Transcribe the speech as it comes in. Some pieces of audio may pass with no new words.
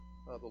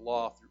the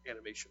law through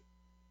animation.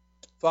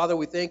 Father,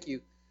 we thank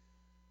you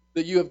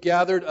that you have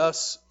gathered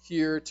us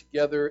here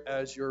together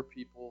as your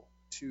people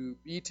to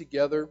be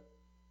together,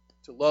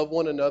 to love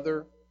one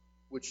another,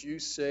 which you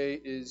say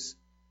is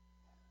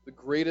the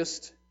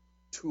greatest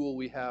tool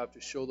we have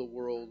to show the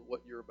world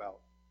what you're about.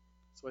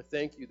 So I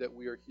thank you that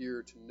we are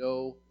here to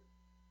know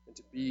and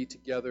to be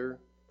together.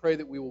 Pray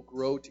that we will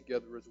grow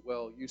together as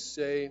well. You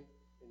say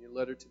in your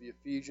letter to the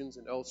Ephesians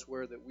and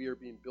elsewhere that we are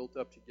being built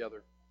up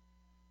together,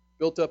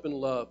 built up in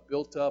love,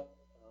 built up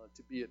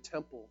to be a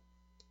temple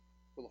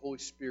for the Holy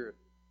Spirit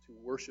to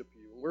worship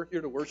you. And we're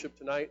here to worship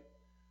tonight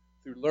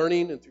through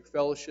learning and through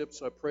fellowship.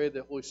 So I pray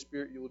that, Holy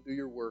Spirit, you will do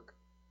your work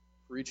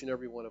for each and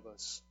every one of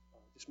us.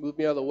 Just move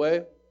me out of the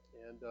way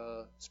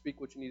and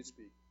speak what you need to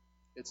speak.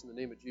 It's in the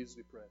name of Jesus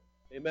we pray.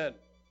 Amen.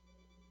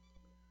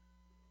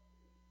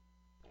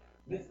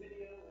 This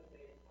video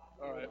is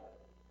all right.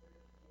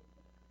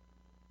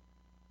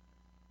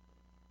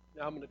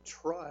 Now I'm going to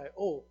try.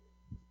 Oh,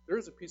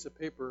 there's a piece of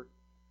paper.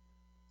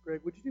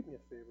 Greg, would you do me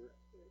a favor?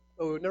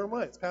 Oh, never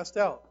mind. It's passed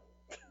out.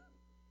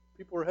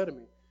 People are ahead of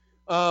me.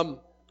 I'm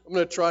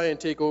going to try and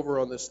take over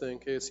on this thing.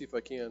 Okay, see if I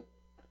can.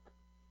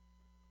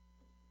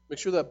 Make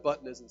sure that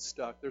button isn't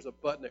stuck. There's a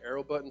button, an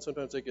arrow button.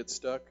 Sometimes they get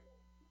stuck.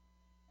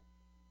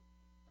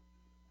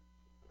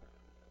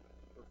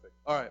 Perfect.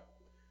 All right.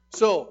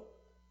 So,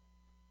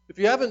 if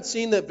you haven't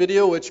seen that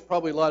video, which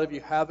probably a lot of you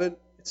haven't,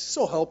 it's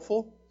so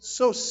helpful,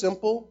 so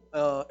simple,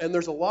 and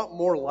there's a lot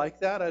more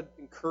like that. I'd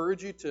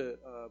encourage you to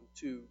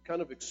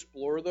kind of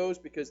explore those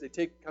because they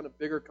take kind of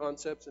bigger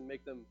concepts and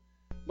make them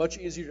much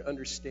easier to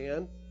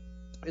understand.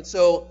 And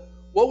so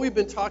what we've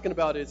been talking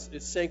about is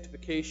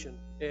sanctification.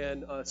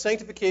 And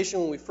sanctification,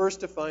 when we first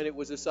defined it,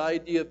 was this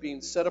idea of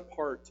being set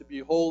apart, to be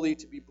holy,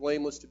 to be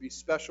blameless, to be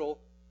special.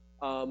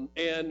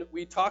 And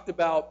we talked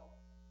about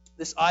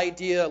this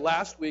idea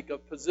last week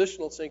of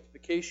positional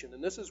sanctification.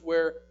 And this is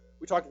where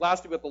we talked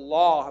last week about the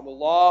law, how the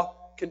law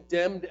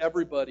condemned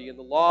everybody. And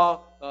the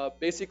law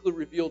basically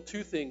revealed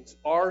two things: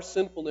 our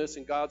sinfulness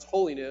and God's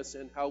holiness,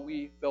 and how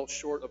we fell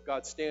short of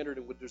God's standard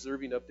and were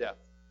deserving of death.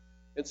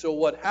 And so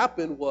what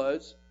happened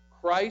was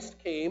Christ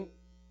came,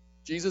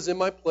 Jesus in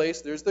my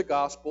place, there's the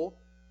gospel,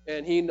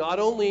 and he not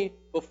only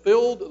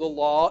fulfilled the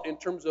law in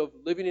terms of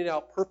living it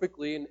out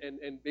perfectly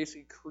and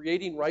basically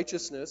creating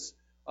righteousness,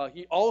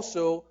 he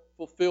also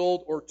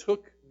fulfilled or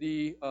took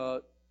the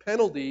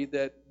penalty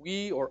that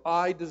we or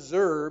I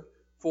deserved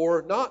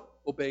for not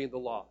obeying the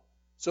law.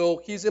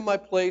 So he's in my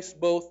place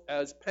both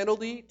as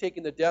penalty,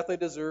 taking the death I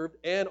deserved,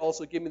 and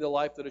also giving me the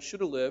life that I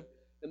should have lived.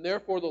 And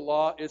therefore the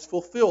law is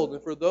fulfilled.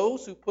 And for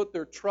those who put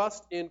their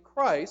trust in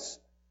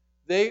Christ,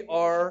 they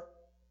are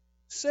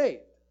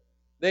saved.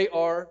 They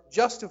are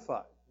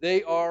justified.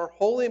 They are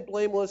holy and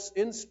blameless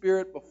in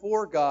spirit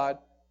before God.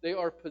 They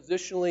are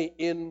positionally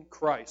in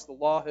Christ. The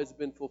law has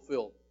been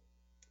fulfilled.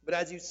 But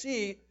as you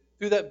see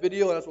through that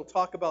video, and as we'll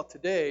talk about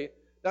today,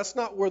 that's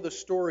not where the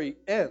story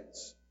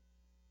ends.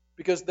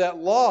 Because that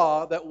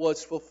law that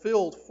was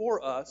fulfilled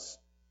for us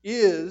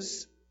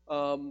is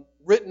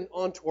written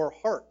onto our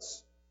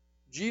hearts.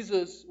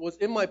 Jesus was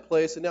in my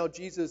place, and now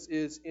Jesus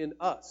is in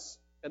us,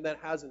 and that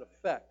has an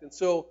effect. And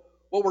so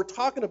what we're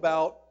talking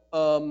about,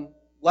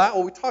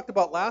 what we talked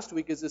about last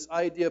week is this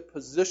idea of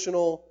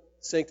positional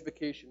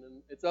sanctification.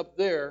 And it's up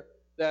there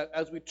that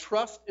as we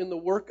trust in the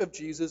work of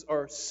Jesus,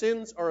 our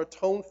sins are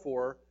atoned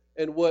for,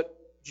 and what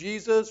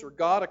Jesus or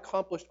God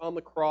accomplished on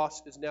the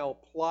cross is now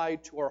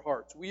applied to our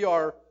hearts. We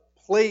are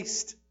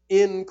placed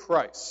in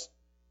Christ,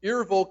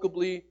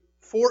 irrevocably,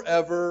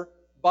 forever,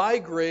 by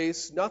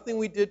grace, nothing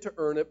we did to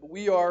earn it, but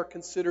we are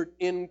considered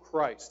in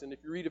Christ. And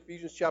if you read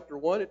Ephesians chapter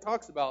 1, it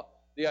talks about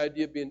the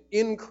idea of being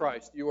in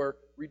Christ. You are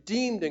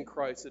redeemed in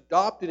Christ,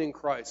 adopted in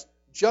Christ,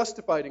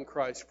 justified in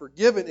Christ,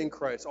 forgiven in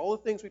Christ, all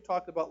the things we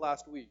talked about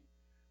last week.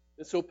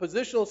 And so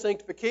positional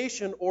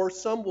sanctification, or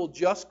some will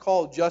just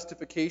call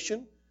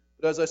justification,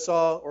 but as I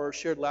saw or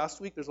shared last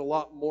week, there's a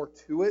lot more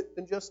to it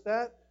than just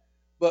that.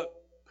 But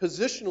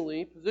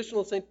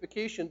positional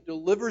sanctification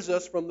delivers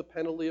us from the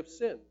penalty of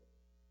sin.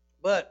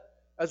 But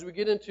as we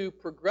get into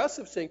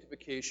progressive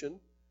sanctification,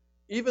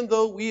 even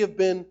though we have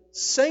been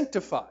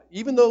sanctified,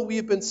 even though we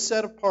have been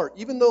set apart,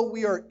 even though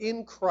we are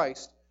in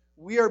Christ,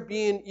 we are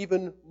being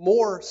even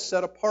more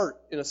set apart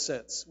in a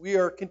sense. We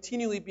are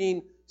continually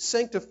being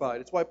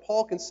sanctified. It's why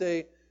Paul can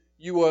say,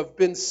 you have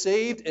been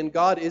saved and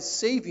God is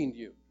saving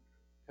you.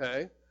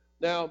 Okay?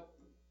 Now,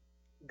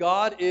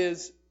 God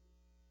is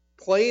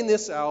playing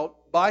this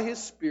out by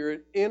His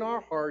Spirit in our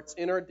hearts,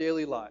 in our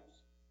daily lives.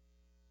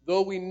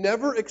 Though we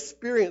never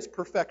experience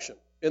perfection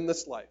in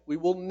this life, we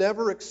will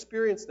never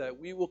experience that.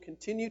 We will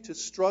continue to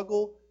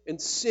struggle in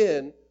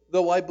sin,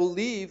 though I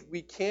believe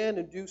we can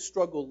and do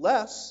struggle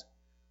less.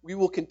 We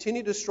will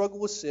continue to struggle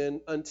with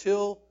sin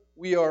until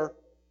the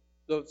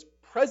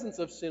presence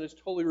of sin is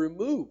totally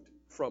removed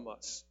from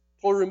us,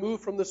 totally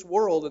removed from this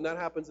world, and that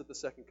happens at the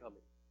second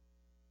coming.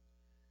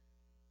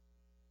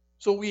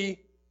 So we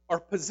are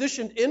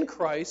positioned in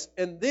Christ,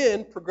 and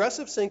then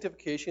progressive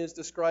sanctification is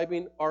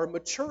describing our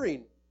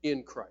maturing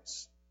in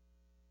Christ.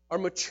 are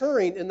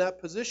maturing in that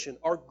position,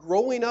 are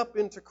growing up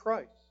into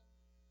Christ.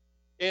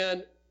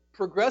 And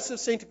progressive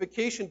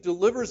sanctification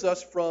delivers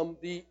us from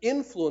the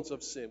influence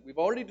of sin. We've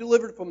already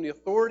delivered from the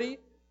authority.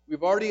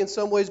 We've already in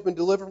some ways been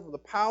delivered from the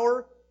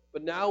power,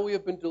 but now we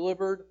have been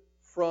delivered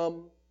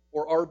from,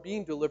 or are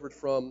being delivered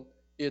from,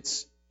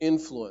 its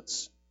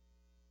influence.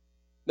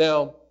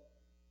 Now,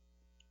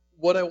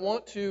 what I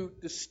want to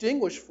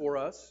distinguish for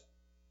us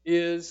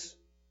is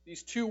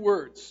these two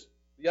words,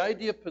 the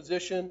idea of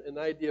position and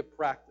the idea of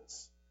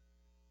practice.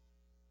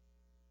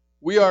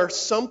 We are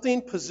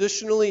something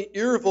positionally,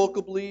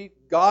 irrevocably.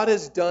 God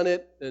has done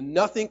it, and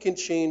nothing can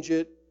change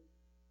it.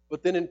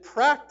 But then in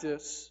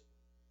practice,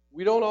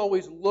 we don't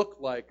always look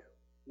like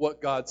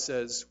what God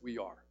says we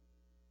are.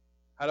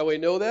 How do I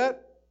know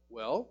that?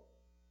 Well,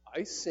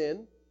 I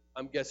sin.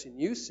 I'm guessing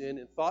you sin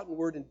in thought and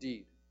word and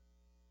deed.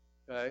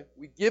 Okay?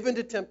 We give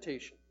into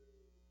temptation.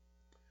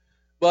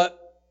 But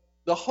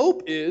the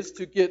hope is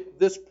to get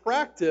this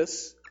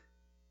practice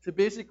to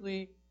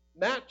basically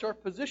match our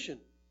position.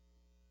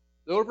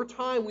 That over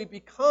time we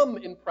become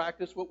in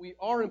practice what we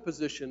are in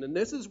position. And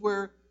this is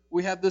where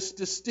we have this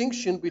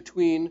distinction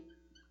between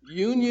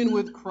union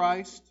with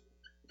Christ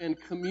and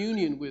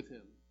communion with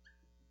Him.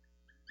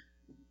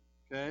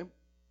 Okay?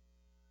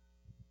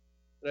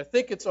 And I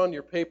think it's on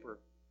your paper.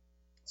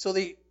 So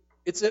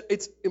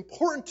it's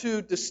important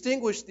to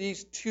distinguish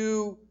these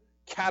two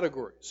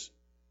categories.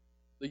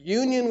 The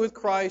union with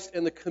Christ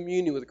and the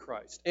communion with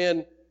Christ.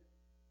 And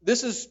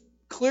this is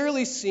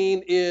clearly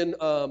seen in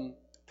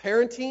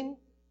parenting,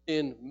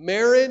 in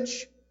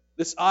marriage,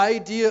 this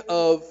idea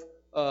of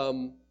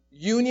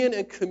union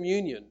and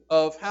communion,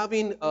 of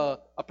having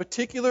a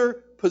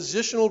particular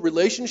positional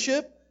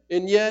relationship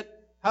and yet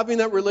having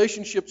that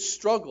relationship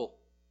struggle,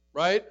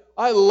 right?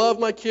 I love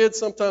my kids,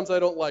 sometimes I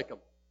don't like them,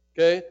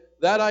 okay?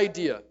 That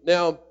idea.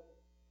 Now,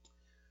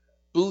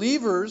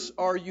 believers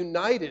are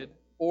united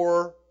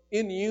or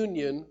in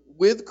union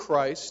with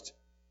Christ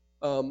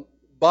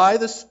by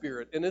the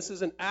Spirit, and this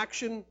is an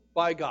action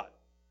by God.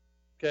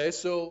 Okay,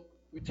 so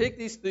we take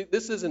these.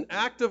 This is an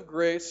act of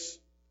grace,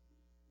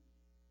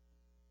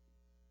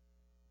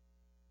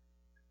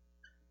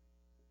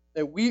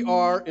 and we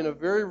are, in a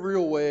very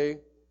real way,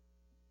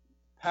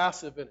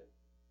 passive in it.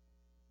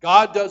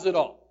 God does it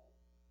all.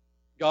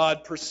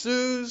 God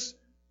pursues.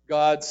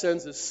 God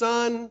sends His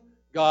Son.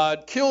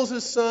 God kills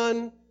His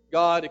Son.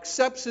 God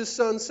accepts His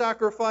Son's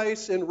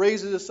sacrifice and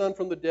raises His Son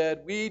from the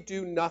dead. We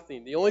do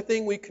nothing. The only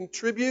thing we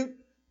contribute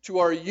to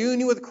our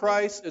union with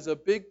Christ is a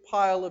big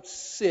pile of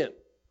sin.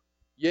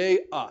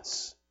 Yea,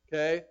 us.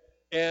 Okay?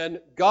 And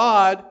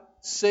God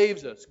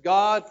saves us.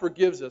 God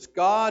forgives us.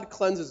 God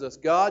cleanses us.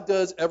 God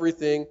does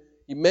everything.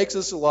 He makes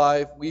us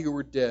alive, we who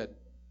were dead.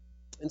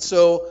 And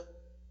so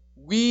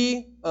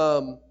we,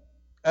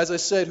 as I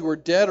said, who are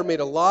dead are made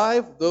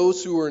alive.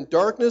 Those who are in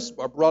darkness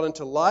are brought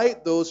into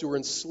light. Those who are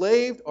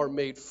enslaved are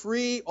made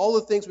free. All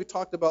the things we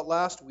talked about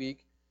last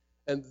week.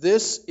 And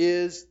this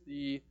is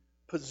the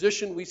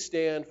position we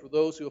stand for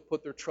those who have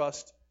put their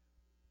trust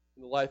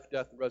in the life,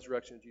 death, and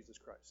resurrection of Jesus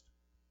Christ.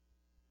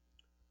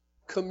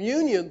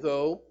 Communion,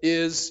 though,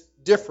 is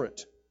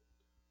different.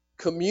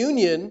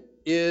 Communion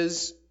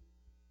is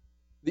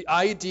the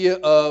idea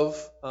of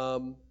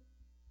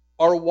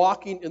our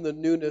walking in the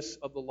newness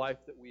of the life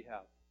that we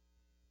have.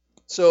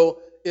 So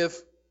if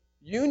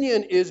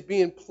union is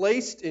being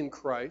placed in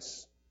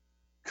Christ,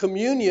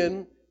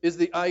 communion is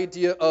the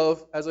idea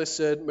of, as I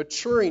said,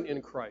 maturing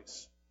in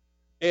Christ.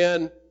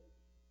 And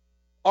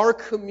our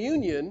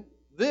communion,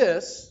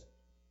 this,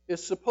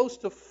 is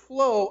supposed to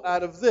flow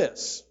out of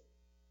this.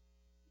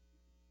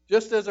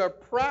 Just as our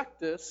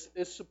practice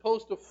is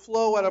supposed to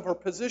flow out of our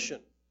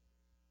position.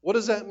 What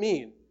does that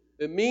mean?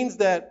 It means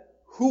that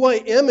who I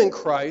am in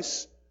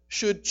Christ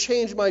should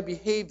change my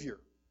behavior.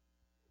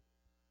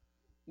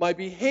 My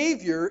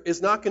behavior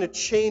is not going to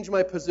change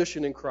my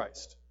position in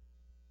Christ.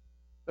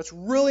 That's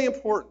really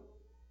important.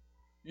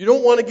 You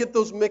don't want to get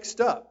those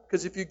mixed up.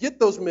 Because if you get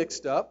those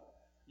mixed up,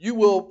 you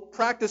will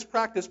practice,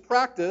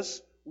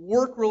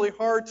 work really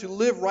hard to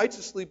live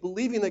righteously,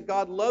 believing that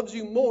God loves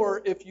you more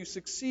if you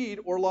succeed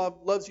or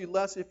loves you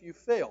less if you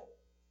fail.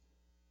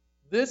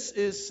 This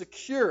is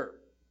secure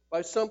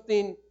by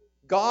something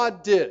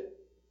God did.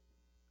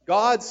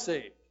 God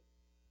saved.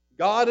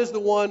 God is the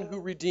one who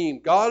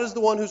redeemed. God is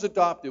the one who's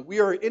adopted. We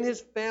are in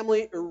His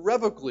family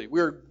irrevocably. We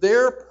are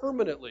there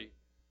permanently.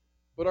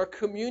 But our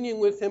communion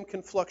with Him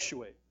can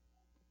fluctuate.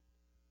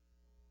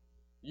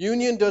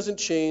 Union doesn't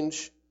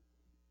change.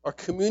 Our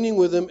communion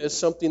with Him is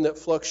something that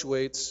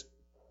fluctuates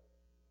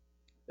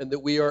and that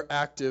we are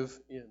active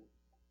in.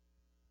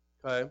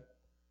 Okay?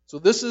 So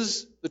this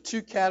is the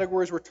two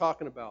categories we're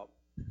talking about.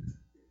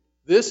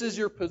 This is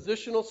your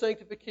positional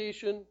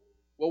sanctification.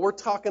 What we're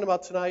talking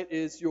about tonight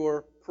is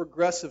your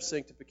progressive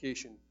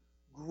sanctification.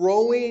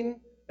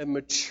 Growing and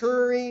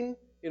maturing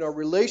in our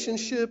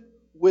relationship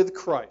with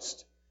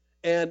Christ.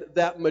 And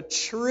that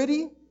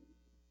maturity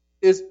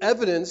is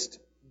evidenced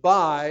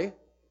by,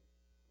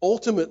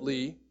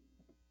 ultimately,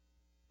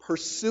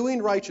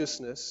 pursuing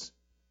righteousness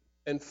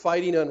and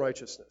fighting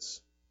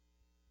unrighteousness.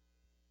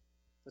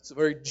 It's a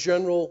very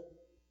general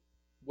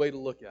way to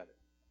look at it.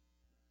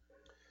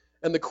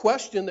 And the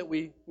question that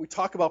we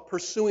talk about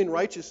pursuing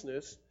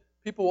righteousness,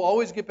 people will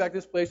always get back to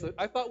this place. Like,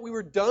 I thought we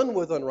were done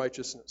with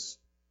unrighteousness.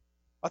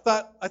 I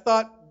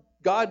thought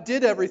God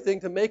did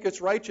everything to make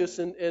us righteous,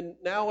 and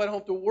now I don't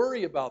have to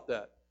worry about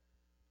that.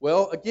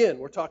 Well, again,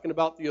 we're talking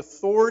about the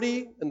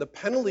authority and the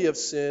penalty of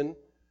sin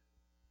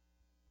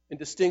in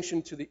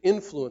distinction to the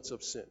influence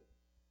of sin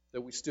that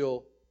we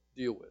still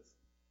deal with.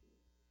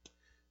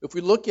 If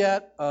we look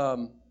at, I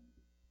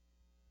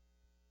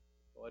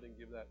didn't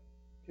give that.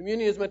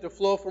 Communion is meant to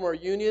flow from our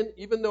union.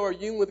 Even though our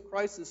union with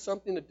Christ is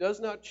something that does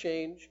not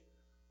change,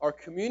 our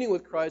communion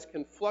with Christ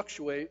can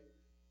fluctuate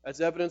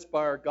as evidenced by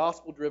our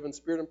gospel-driven,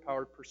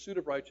 spirit-empowered pursuit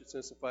of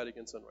righteousness and fight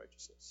against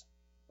unrighteousness.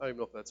 I don't even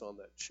know if that's on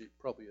that sheet.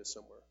 Probably is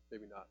somewhere.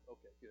 Maybe not.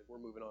 Okay, good. We're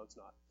moving on. It's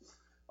not.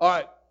 All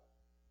right.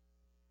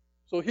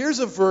 So here's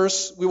a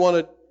verse we want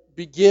to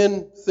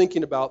begin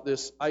thinking about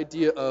this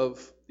idea of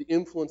the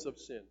influence of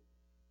sin.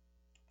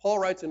 Paul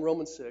writes in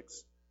Romans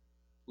 6,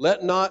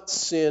 "Let not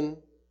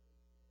sin,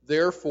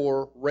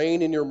 therefore,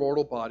 reign in your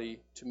mortal body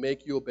to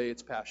make you obey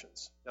its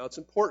passions." Now it's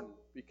important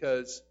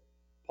because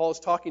Paul is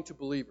talking to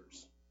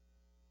believers.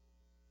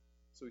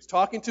 So he's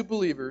talking to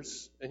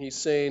believers, and he's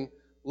saying,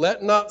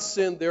 let not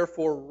sin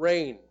therefore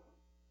reign.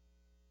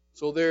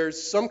 So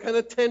there's some kind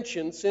of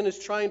tension. Sin is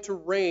trying to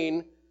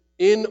reign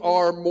in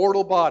our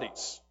mortal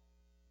bodies.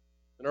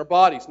 In our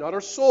bodies, not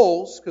our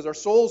souls, because our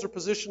souls are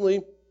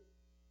positionally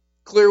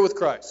clear with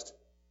Christ.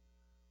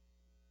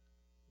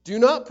 Do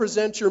not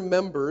present your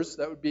members,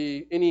 that would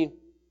be any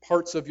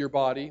parts of your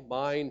body,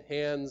 mind,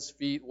 hands,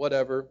 feet,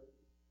 whatever.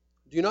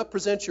 Do not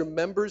present your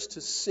members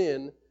to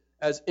sin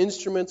as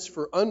instruments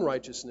for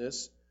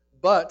unrighteousness,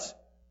 but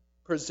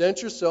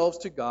present yourselves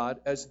to God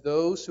as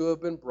those who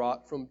have been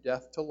brought from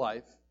death to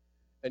life,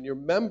 and your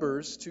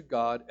members to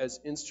God as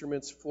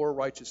instruments for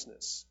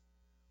righteousness.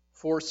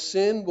 For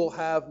sin will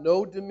have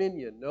no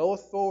dominion, no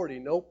authority,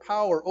 no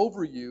power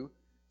over you,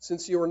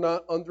 since you are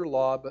not under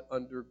law, but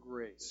under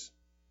grace.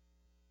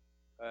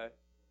 Okay?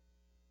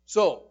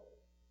 So,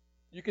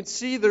 you can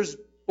see there's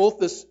both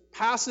this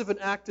passive and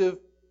active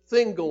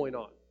thing going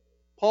on.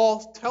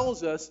 Paul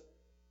tells us,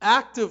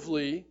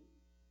 actively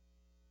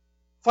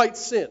fight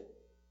sin.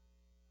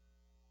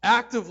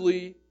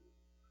 Actively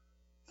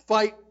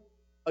fight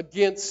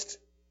against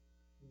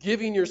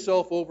giving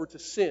yourself over to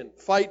sin.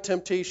 Fight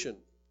temptation.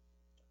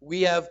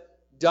 We have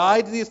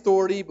died to the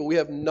authority, but we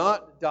have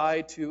not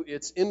died to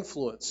its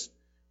influence.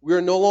 We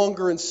are no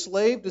longer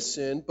enslaved to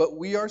sin, but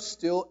we are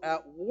still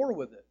at war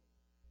with it.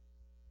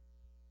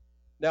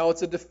 Now,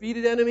 it's a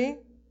defeated enemy,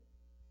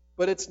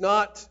 but it's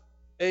not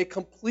a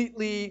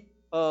completely,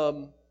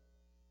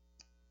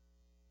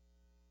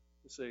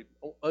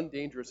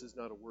 undangerous is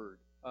not a word.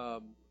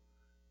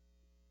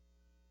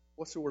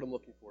 What's the word I'm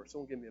looking for?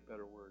 Someone give me a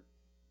better word.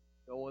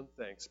 No one?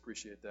 Thanks.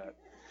 Appreciate that.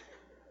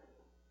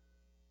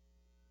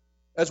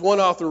 As one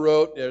author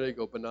wrote, there you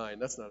go, benign.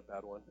 That's not a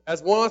bad one.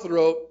 As one author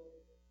wrote,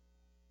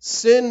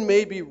 sin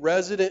may be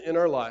resident in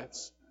our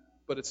lives,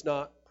 but it's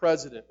not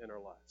president in our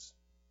lives.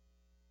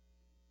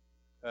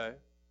 Okay?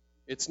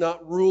 It's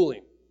not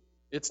ruling.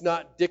 It's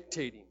not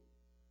dictating.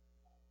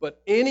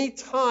 But any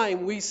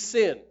time we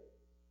sin,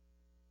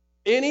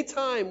 any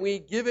time we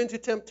give in to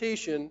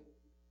temptation,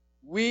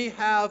 we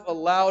have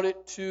allowed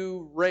it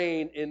to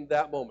reign in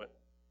that moment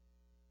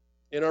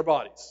in our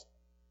bodies.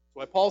 That's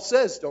why Paul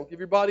says, don't give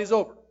your bodies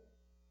over.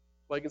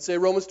 That's why I can say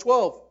Romans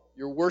 12,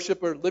 your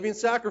worship are living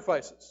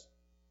sacrifices.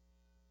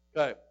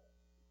 Okay.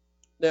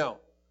 Now,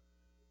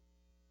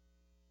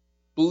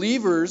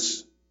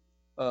 believers,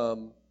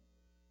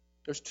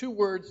 there's two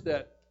words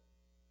that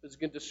is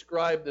going to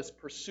describe this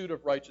pursuit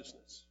of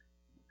righteousness.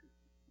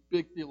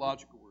 Big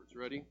theological words.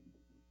 Ready?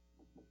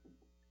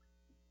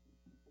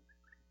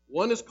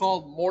 One is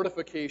called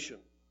mortification.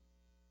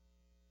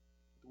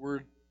 The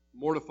word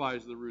mortify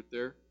is the root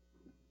there.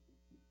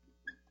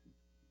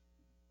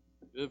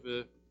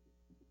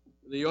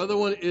 The other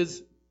one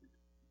is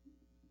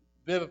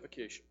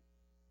vivification.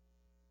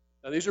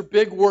 Now, these are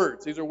big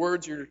words. These are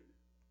words you're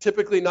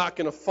typically not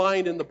going to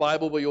find in the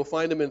Bible, but you'll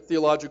find them in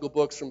theological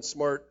books from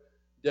smart,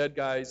 dead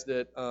guys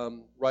that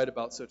write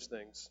about such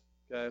things.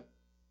 Okay?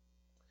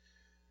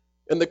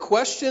 And the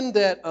question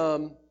that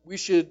we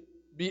should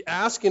be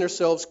asking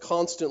ourselves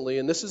constantly,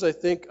 and this is, I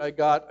can't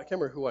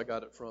remember who I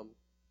got it from,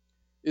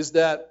 is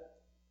that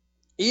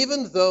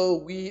even though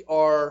we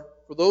are,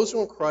 for those who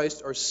are in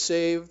Christ, are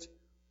saved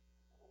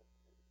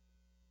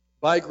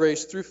by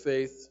grace through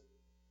faith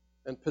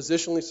and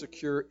positionally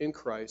secure in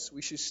Christ,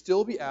 we should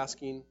still be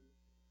asking,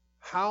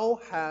 how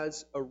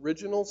has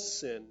original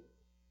sin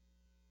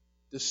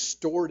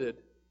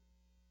distorted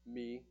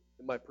me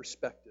in my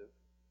perspective?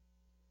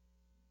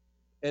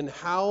 And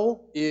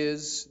how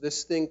is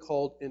this thing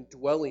called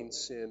indwelling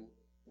sin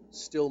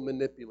still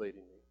manipulating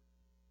me?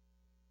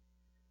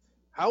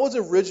 How has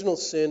original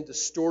sin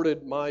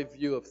distorted my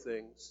view of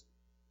things?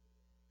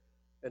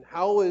 And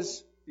how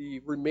is the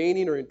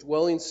remaining or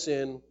indwelling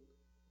sin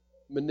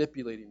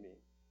manipulating me?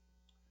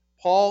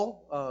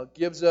 Paul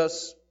gives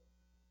us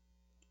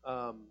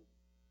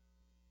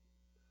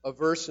a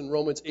verse in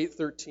Romans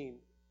 8:13.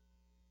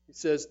 He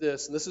says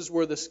this, and this is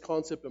where this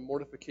concept of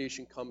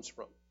mortification comes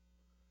from.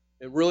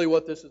 And really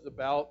what this is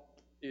about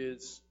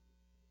is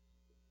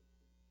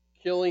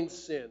killing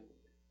sin.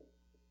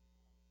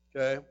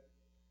 Okay?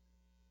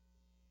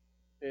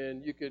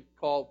 And you could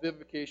call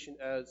vivification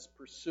as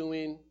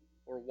pursuing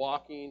or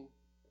walking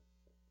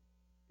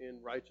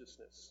in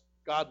righteousness,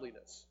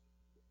 godliness.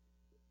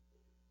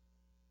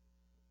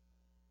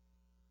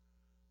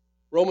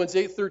 Romans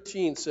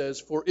 8:13 says,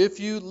 "For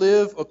if you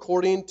live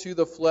according to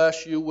the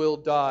flesh, you will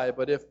die.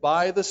 But if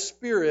by the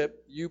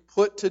Spirit you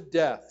put to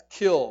death,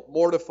 kill,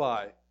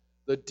 mortify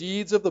the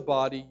deeds of the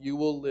body, you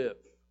will live."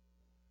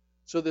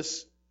 So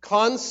this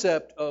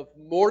concept of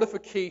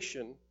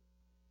mortification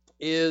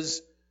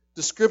is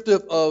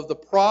descriptive of the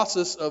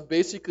process of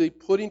basically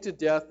putting to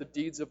death the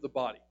deeds of the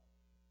body,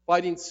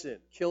 fighting sin,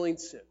 killing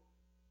sin.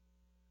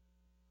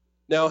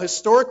 Now,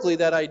 historically,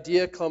 that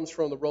idea comes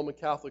from the Roman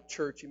Catholic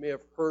Church. You may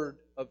have heard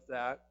of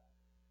that.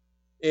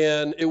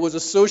 And it was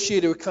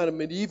associated with kind of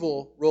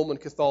medieval Roman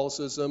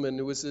Catholicism, and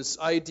it was this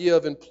idea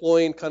of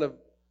employing kind of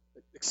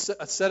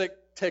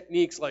ascetic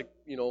techniques like,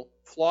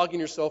 flogging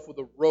yourself with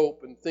a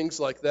rope and things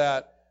like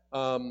that,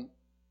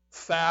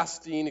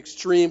 fasting,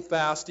 extreme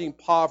fasting,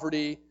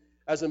 poverty,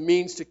 as a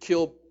means to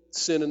kill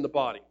sin in the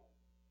body.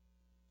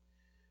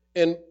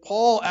 And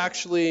Paul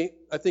actually,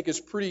 I think, is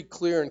pretty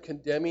clear in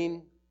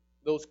condemning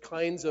those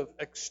kinds of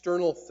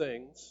external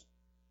things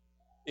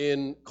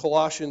in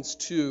Colossians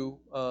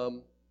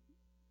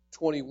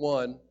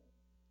 2:21,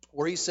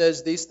 where he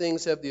says, "These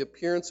things have the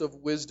appearance of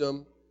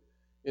wisdom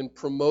in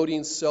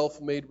promoting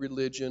self-made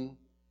religion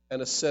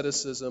and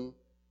asceticism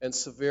and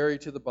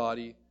severity to the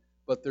body,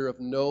 but they're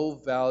of no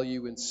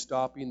value in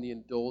stopping the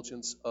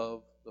indulgence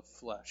of the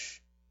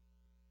flesh."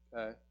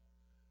 Okay?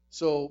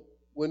 So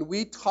when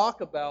we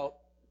talk about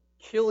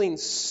killing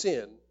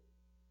sin,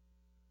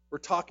 we're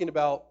talking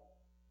about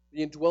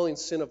the indwelling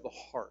sin of the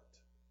heart.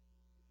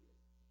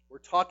 We're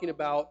talking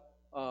about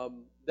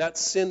that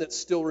sin that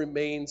still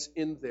remains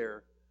in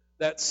there,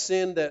 that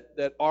sin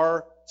that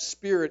our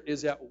spirit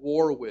is at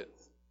war with.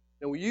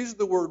 And we use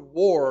the word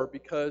war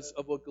because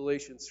of what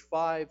Galatians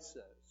 5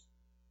 says.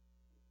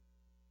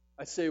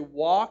 I say,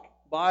 walk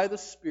by the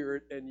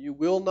Spirit, and you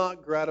will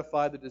not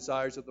gratify the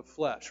desires of the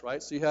flesh,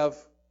 right? So you have,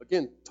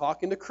 again,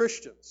 talking to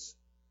Christians.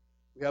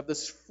 We have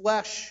this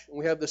flesh, and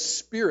we have the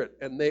Spirit,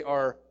 and they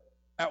are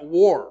at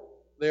war.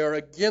 They are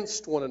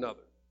against one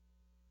another.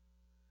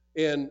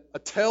 And a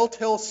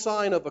telltale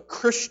sign of a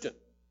Christian,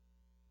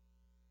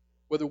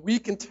 whether we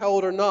can tell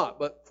it or not,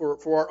 but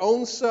for our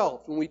own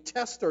self, when we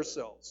test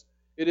ourselves,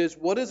 it is,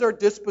 what is our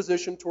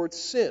disposition towards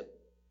sin?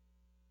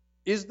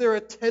 Is there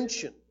a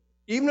tension?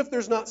 Even if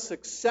there's not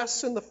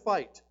success in the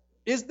fight,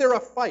 is there a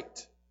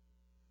fight?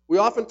 We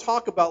often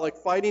talk about like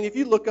fighting. If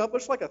you look up,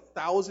 there's like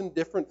 1,000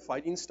 different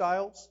fighting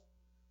styles.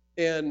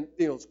 And,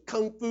 it's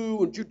kung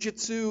fu and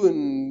jujitsu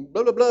and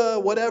blah, blah, blah,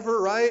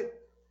 whatever, right?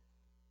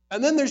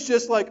 And then there's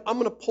just like, I'm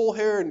going to pull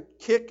hair and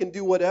kick and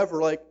do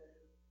whatever. Like,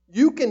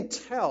 you can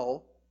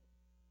tell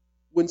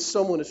when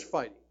someone is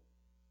fighting.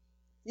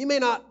 You may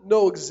not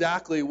know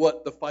exactly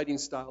what the fighting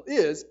style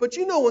is, but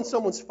you know when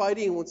someone's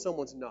fighting and when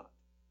someone's not.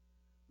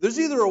 There's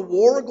either a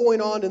war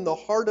going on in the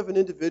heart of an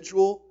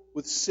individual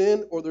with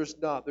sin or there's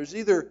not. There's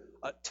either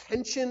a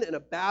tension and a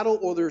battle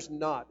or there's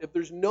not. If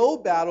there's no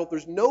battle, if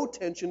there's no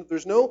tension, if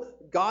there's no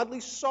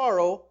godly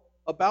sorrow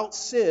about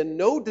sin,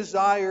 no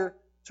desire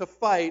to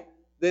fight,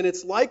 then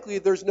it's likely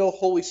there's no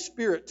Holy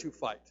Spirit to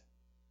fight.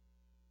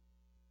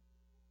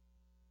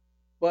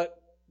 But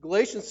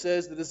Galatians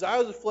says the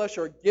desires of the flesh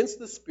are against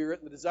the Spirit,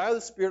 and the desires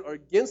of the Spirit are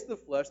against the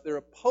flesh. They're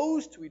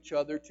opposed to each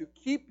other to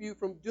keep you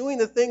from doing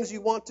the things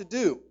you want to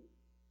do.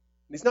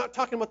 And he's not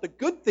talking about the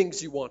good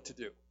things you want to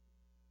do.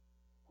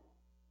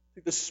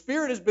 The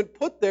Spirit has been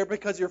put there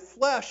because your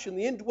flesh and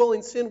the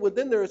indwelling sin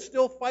within there is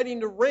still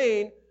fighting to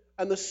reign,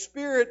 and the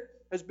Spirit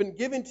has been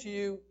given to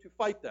you to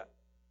fight that.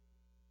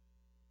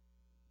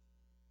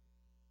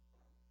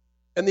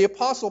 And the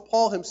Apostle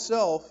Paul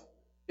himself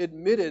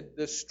admitted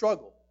this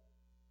struggle.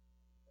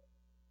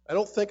 I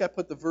don't think I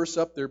put the verse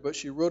up there, but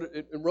she wrote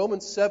it. In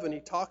Romans 7, he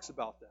talks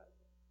about that.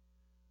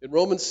 In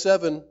Romans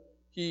 7,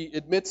 he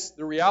admits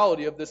the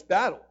reality of this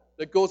battle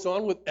that goes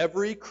on with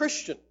every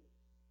Christian,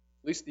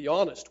 at least the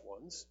honest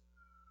ones.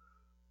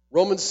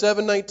 Romans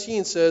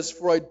 7:19 says,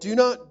 "For I do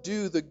not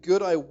do the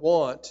good I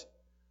want,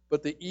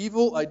 but the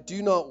evil I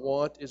do not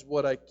want is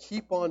what I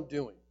keep on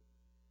doing.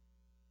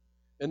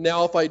 And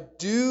now if I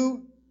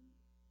do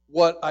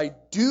what I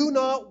do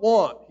not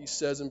want," he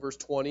says in verse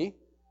 20,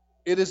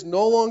 "it is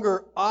no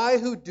longer I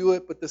who do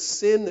it, but the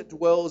sin that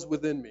dwells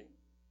within me."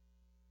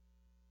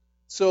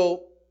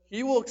 So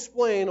he will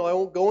explain, I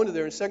won't go into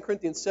there, in 2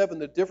 Corinthians 7,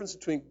 the difference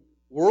between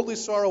worldly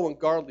sorrow and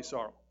godly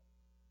sorrow.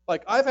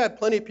 Like, I've had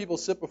plenty of people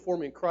sit before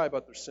me and cry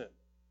about their sin.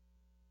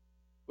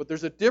 But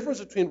there's a difference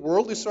between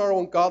worldly sorrow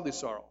and godly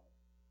sorrow.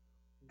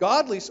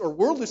 Godly or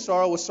worldly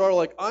sorrow was sorrow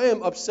like, I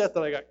am upset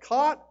that I got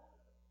caught.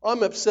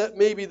 I'm upset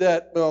maybe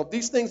that,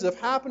 these things have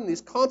happened,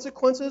 these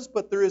consequences,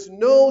 but there is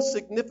no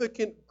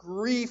significant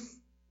grief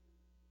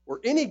or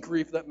any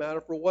grief for that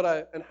matter, for what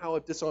and how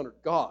I've dishonored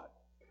God.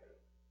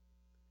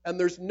 And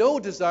there's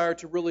no desire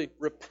to really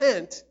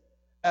repent,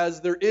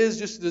 as there is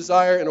just a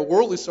desire in a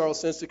worldly sorrow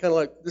sense to kind of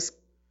like, let's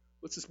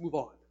just move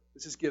on.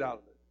 Let's just get out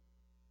of it.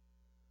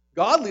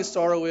 Godly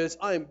sorrow is,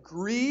 I am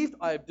grieved,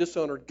 I have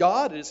dishonored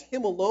God. It is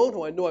Him alone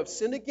who I know I've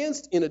sinned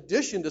against, in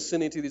addition to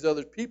sinning to these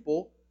other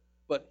people.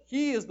 But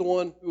He is the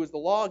one who is the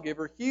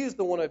lawgiver. He is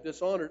the one I've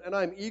dishonored, and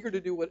I'm eager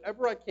to do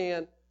whatever I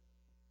can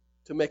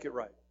to make it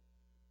right.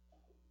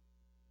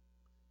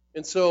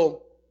 And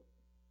so,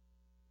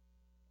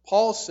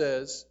 Paul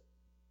says,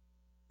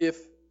 if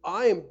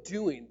I am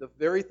doing the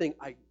very thing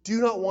I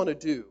do not want to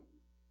do,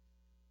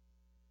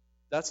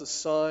 that's a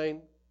sign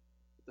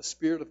that the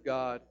Spirit of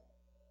God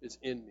is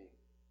in me.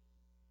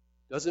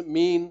 Doesn't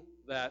mean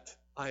that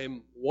I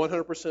am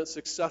 100%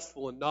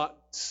 successful in not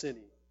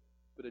sinning,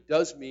 but it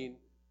does mean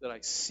that I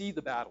see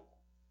the battle,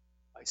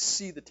 I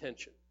see the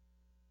tension,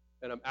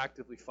 and I'm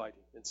actively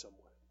fighting in some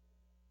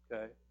way.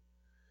 Okay?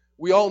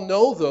 We all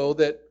know, though,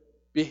 that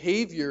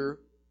behavior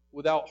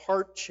without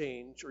heart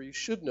change, or you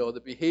should know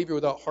that behavior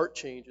without heart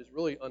change is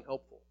really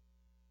unhelpful.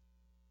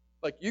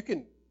 Like you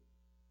can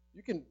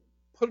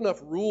put enough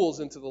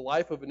rules into the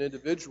life of an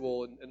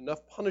individual and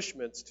enough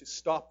punishments to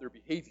stop their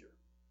behavior.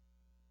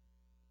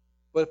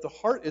 But if the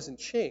heart isn't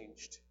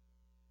changed,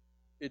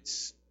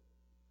 it's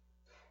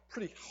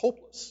pretty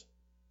hopeless.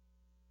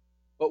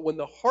 But when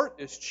the heart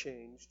is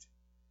changed,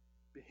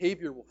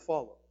 behavior will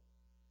follow.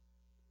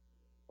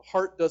 The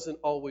heart doesn't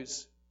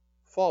always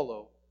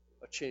follow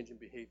a change in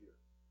behavior.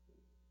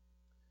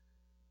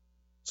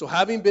 So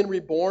having been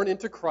reborn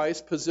into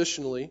Christ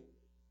positionally,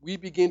 we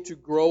begin to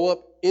grow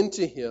up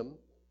into Him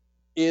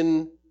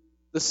in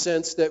the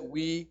sense that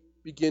we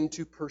begin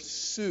to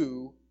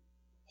pursue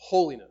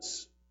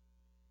holiness.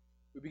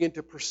 We begin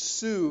to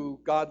pursue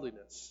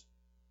godliness.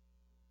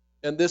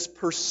 And this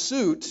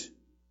pursuit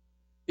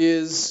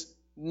is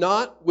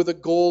not with a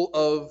goal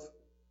of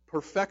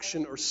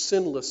perfection or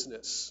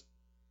sinlessness.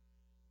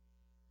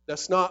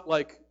 That's not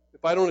like,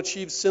 if I don't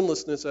achieve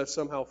sinlessness, I've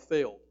somehow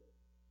failed.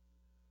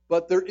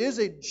 But there is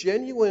a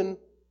genuine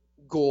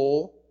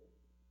goal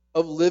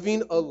of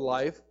living a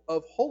life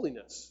of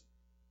holiness.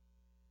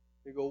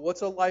 You go,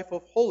 what's a life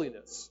of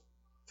holiness?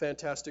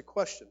 Fantastic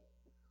question.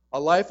 A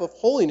life of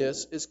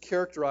holiness is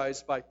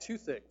characterized by two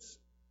things.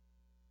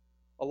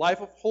 A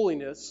life of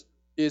holiness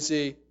is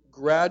a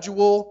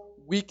gradual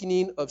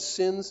weakening of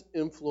sin's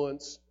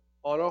influence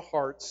on our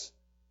hearts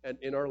and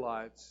in our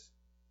lives,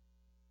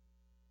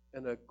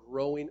 and a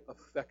growing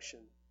affection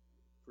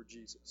for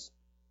Jesus.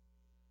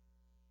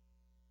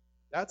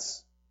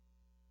 That's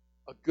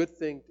a good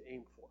thing to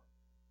aim for.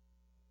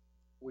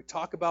 When we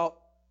talk about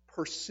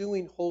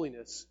pursuing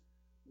holiness,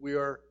 we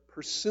are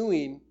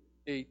pursuing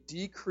a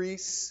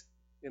decrease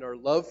in our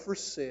love for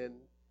sin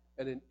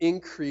and an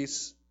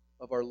increase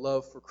of our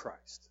love for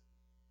Christ.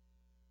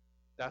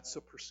 That's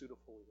a pursuit of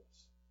holiness.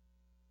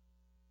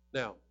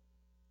 Now,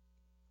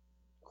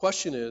 the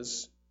question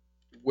is,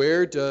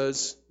 where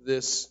does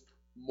this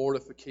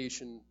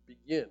mortification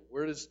begin?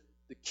 Where does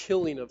the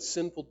killing of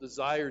sinful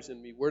desires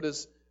in me, where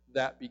does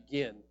that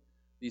begin?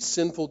 These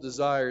sinful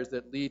desires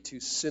that lead to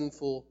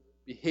sinful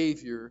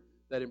behavior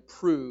that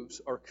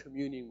improves our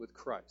communion with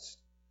Christ.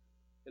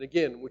 And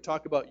again, when we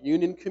talk about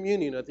union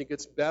communion, I think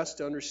it's best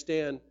to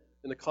understand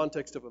in the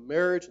context of a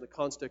marriage, in the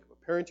context of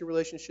a parenting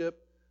relationship.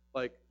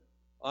 Like,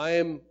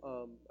 I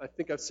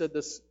think I've said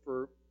this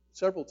for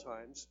several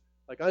times,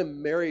 like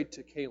I'm married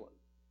to Kaylin.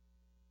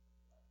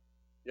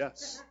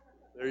 Yes,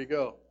 there you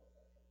go.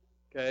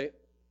 Okay?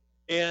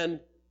 And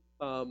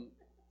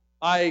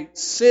I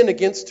sin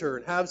against her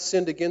and have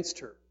sinned against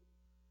her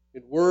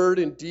in word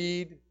and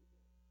deed.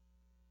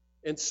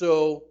 And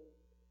so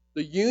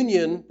the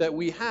union that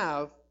we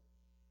have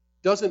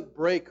doesn't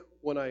break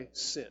when I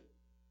sin.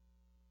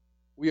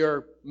 We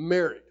are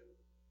married.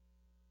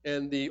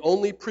 And the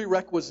only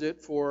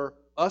prerequisite for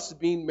us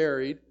being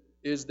married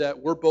is that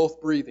we're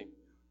both breathing.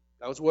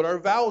 That was what our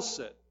vows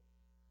said.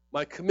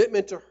 My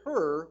commitment to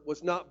her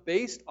was not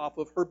based off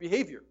of her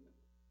behavior.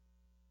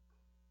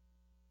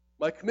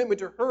 My commitment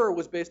to her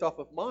was based off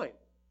of mine.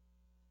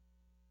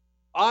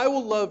 I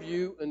will love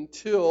you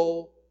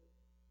until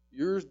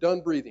you're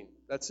done breathing.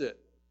 That's it.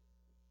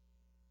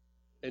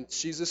 And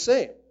she's the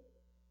same.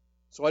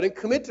 So I didn't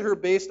commit to her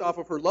based off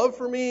of her love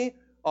for me,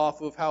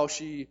 off of how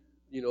she,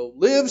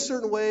 lives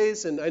certain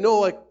ways. And I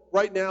know, like,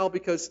 right now,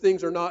 because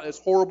things are not as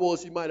horrible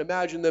as you might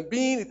imagine them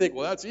being, you think,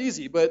 well, that's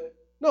easy. But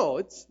no,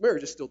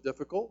 marriage is still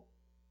difficult.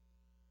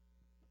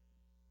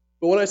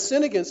 But when I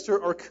sin against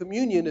her, our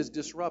communion is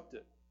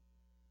disrupted.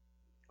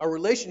 Our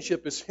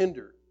relationship is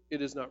hindered.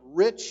 It is not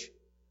rich.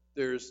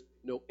 There's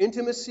no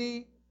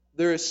intimacy.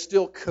 There is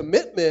still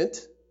commitment.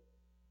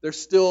 There's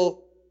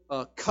still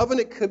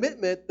covenant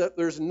commitment, that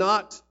there's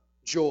not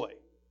joy.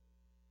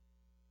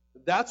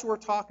 That's what we're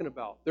talking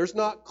about. There's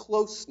not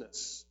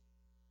closeness.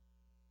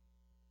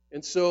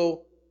 And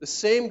so the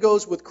same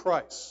goes with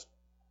Christ.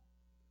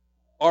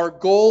 Our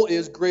goal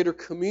is greater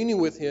communion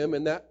with Him,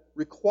 and that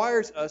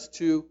requires us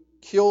to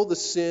kill the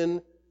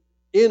sin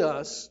in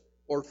us,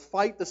 or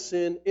fight the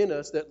sin in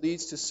us that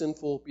leads to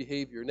sinful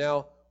behavior.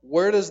 Now,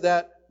 where does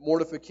that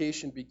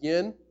mortification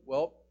begin?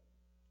 Well,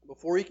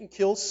 before you can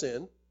kill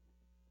sin,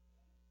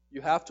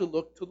 you have to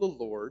look to the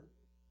Lord,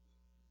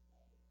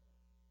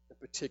 and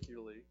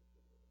particularly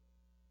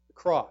the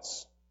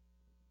cross.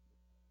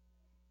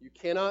 You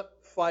cannot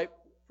fight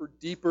for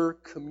deeper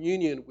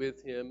communion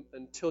with Him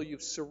until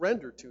you've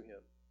surrendered to Him.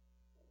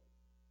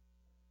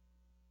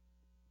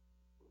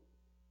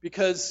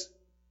 Because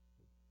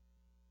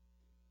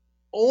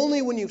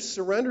only when you've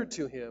surrendered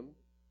to Him,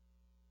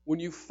 when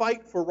you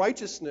fight for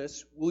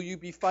righteousness, will you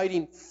be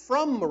fighting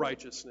from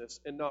righteousness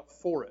and not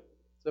for it.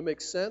 Does that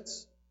make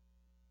sense?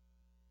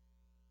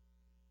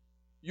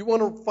 You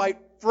want to fight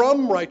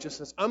from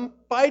righteousness. I'm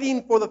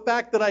fighting for the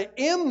fact that I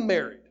am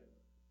married.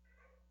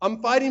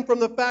 I'm fighting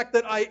from the fact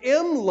that I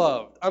am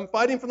loved. I'm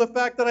fighting from the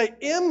fact that I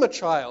am a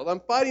child.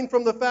 I'm fighting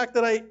from the fact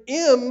that I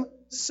am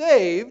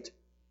saved.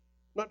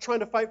 I'm not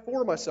trying to fight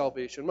for my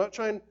salvation. I'm not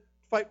trying to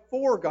fight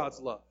for God's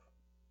love.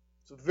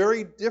 It's a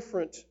very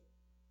different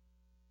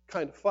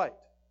kind of fight.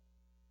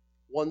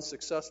 One's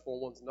successful,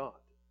 one's not.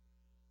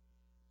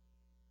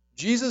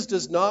 Jesus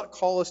does not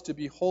call us to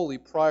be holy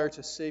prior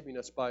to saving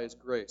us by His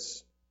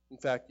grace. In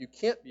fact, you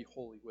can't be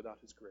holy without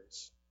His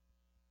grace.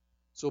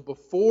 So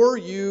before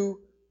you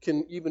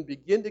can even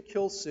begin to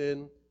kill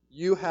sin,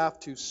 you have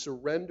to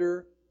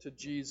surrender to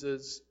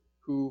Jesus,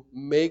 who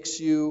makes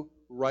you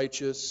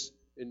righteous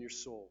in your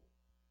soul.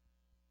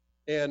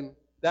 And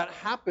that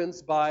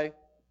happens by,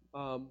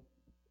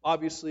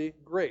 obviously,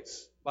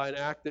 grace, by an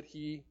act that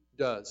He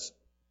does.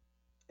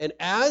 And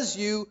as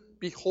you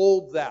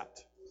behold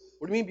that,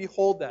 what do you mean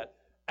behold that?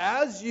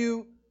 As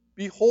you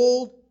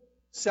behold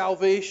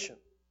salvation,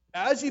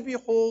 as you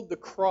behold the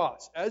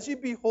cross, as you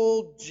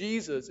behold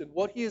Jesus and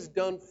what He has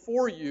done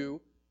for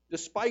you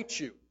despite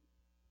you,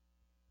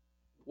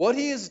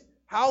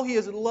 how He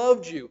has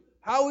loved you,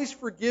 how He's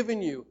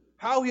forgiven you,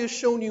 how He has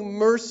shown you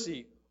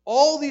mercy,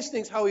 all these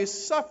things, how He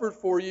has suffered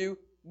for you,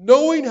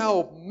 knowing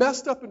how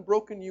messed up and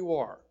broken you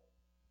are.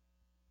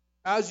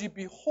 As you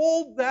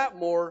behold that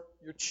more,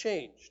 you're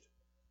changed.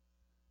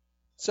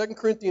 2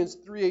 Corinthians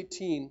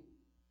 3:18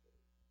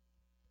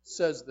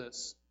 says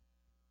this,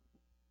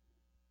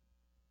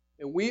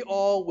 "And we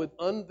all with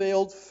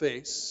unveiled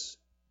face,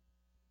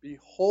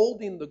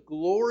 beholding the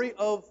glory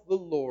of the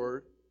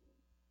Lord,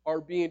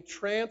 are being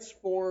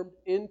transformed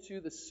into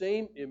the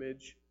same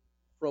image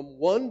from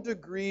one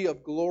degree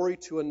of glory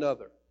to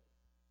another.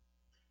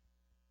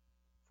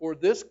 For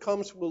this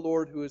comes from the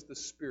Lord who is the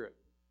Spirit."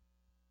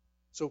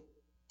 So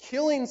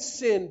killing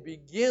sin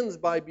begins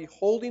by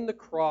beholding the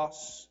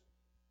cross.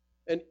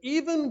 And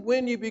even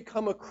when you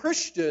become a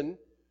Christian,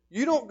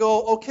 you don't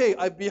go, okay,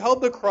 I've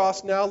beheld the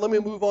cross, now let me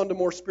move on to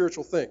more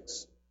spiritual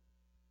things.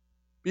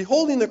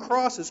 Beholding the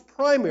cross is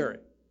primary.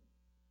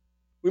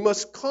 We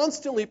must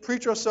constantly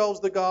preach ourselves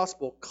the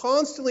gospel,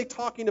 constantly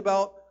talking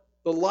about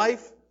the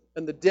life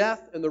and the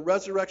death and the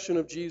resurrection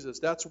of Jesus.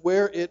 That's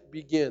where it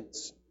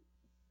begins.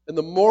 And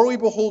the more we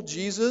behold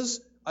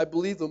Jesus, I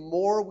believe the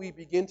more we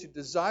begin to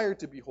desire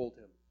to behold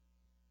Him.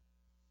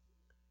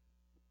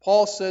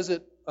 Paul says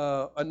it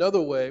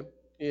another way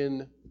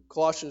in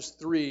Colossians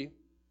 3,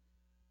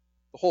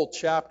 the whole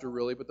chapter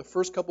really, but the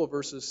first couple of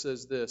verses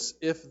says this,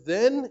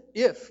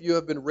 if you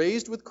have been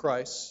raised with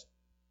Christ,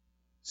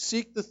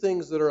 seek the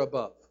things that are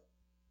above,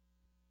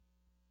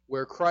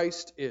 where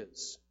Christ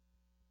is,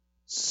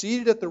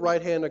 seated at the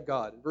right hand of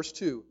God." In verse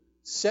 2,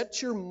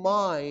 set your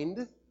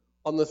mind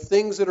on the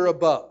things that are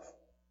above.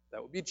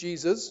 That would be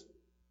Jesus.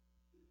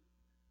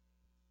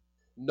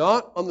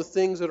 Not on the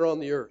things that are on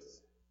the earth.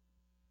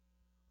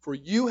 For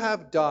you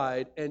have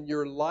died, and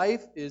your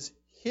life is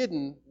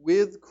hidden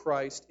with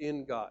Christ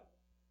in God.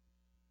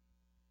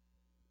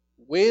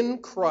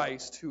 When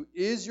Christ, who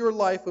is your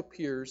life,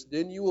 appears,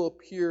 then you will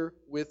appear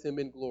with Him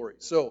in glory.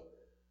 So,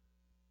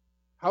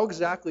 how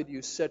exactly do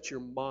you set your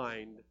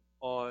mind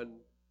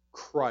on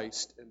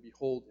Christ and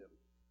behold Him?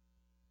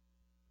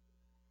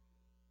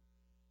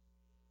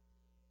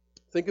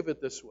 Think of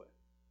it this way.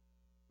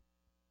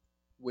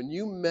 When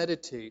you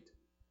meditate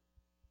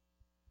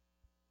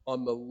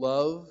on the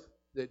love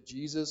that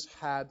Jesus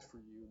had for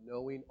you,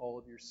 knowing all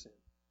of your sin,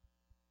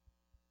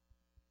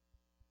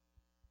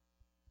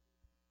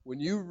 when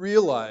you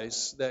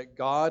realize that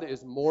God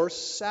is more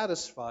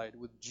satisfied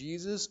with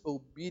Jesus'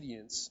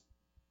 obedience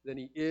than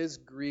He is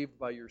grieved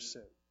by your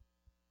sin,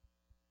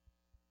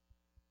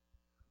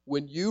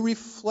 when you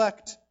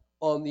reflect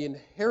on the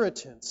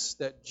inheritance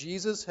that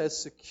Jesus has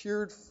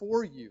secured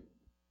for you,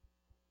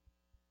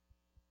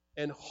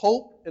 and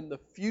hope in the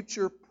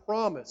future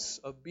promise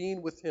of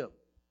being with Him,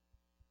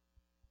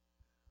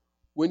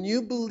 when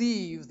you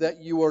believe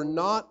that you are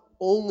not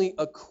only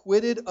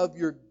acquitted of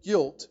your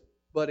guilt,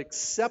 but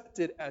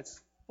accepted as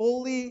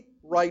fully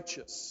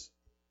righteous,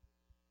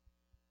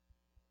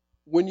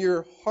 when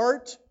your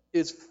heart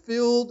is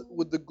filled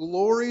with the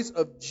glories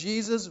of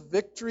Jesus'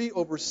 victory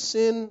over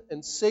sin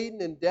and Satan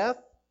and death,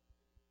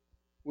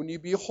 when you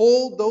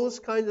behold those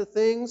kinds of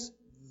things,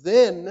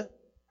 then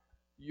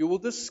you will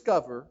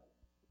discover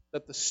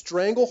that the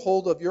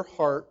stranglehold of your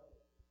heart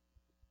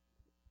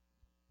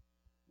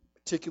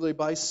particularly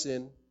by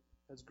sin,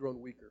 has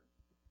grown weaker.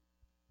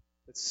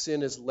 That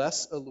sin is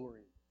less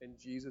alluring and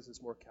Jesus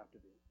is more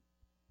captivating.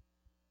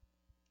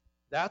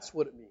 That's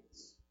what it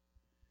means.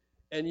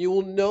 And you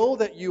will know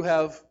that you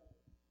have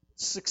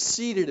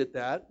succeeded at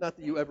that. Not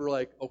that you ever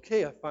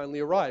okay, I finally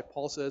arrived.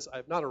 Paul says, I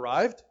have not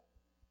arrived.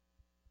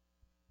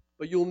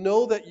 But you'll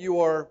know that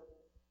you are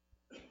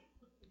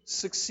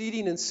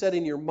succeeding in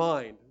setting your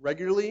mind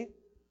regularly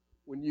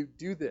when you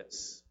do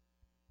this.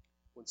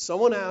 When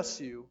someone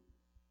asks you,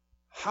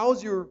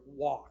 how's your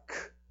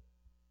walk?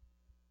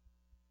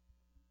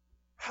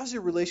 How's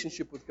your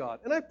relationship with God?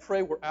 And I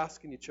pray we're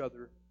asking each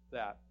other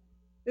that.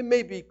 It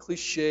may be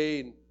cliche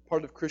and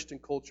part of Christian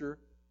culture,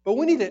 but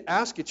we need to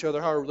ask each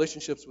other how our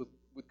relationships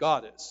with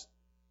God is,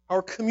 how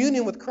our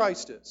communion with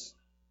Christ is.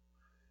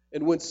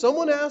 And when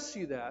someone asks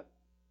you that,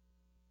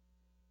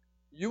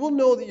 you will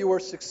know that you are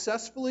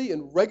successfully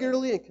and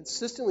regularly and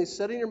consistently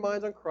setting your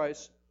minds on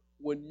Christ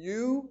when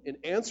you, in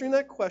answering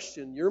that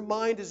question, your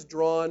mind is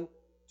drawn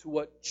to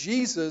what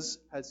Jesus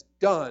has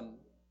done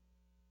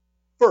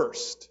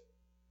first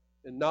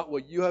and not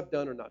what you have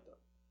done or not done.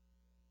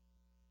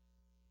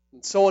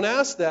 When someone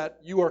asks that,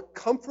 you are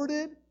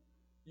comforted,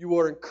 you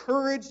are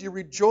encouraged, you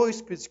rejoice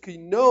because you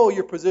know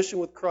your position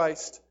with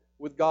Christ,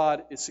 with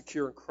God, is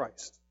secure in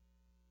Christ.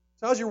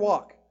 So how's your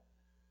walk?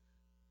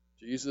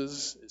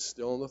 Jesus is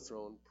still on the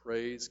throne.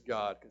 Praise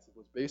God. Because if it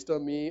was based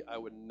on me, I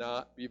would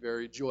not be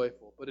very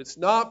joyful. But it's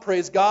not,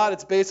 praise God.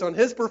 It's based on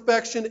His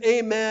perfection.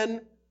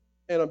 Amen.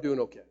 And I'm doing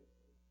okay. Does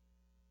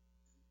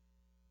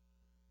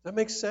that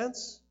make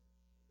sense?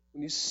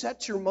 When you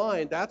set your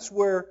mind, that's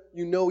where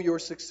you know you're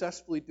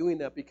successfully doing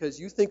that, because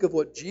you think of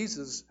what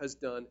Jesus has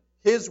done,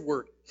 His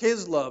work,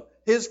 His love,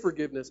 His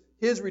forgiveness,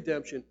 His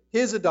redemption,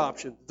 His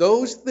adoption,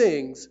 those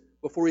things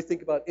before you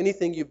think about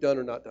anything you've done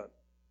or not done.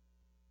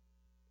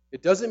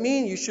 It doesn't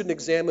mean you shouldn't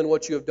examine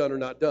what you have done or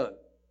not done.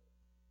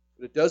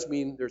 But it does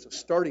mean there's a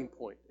starting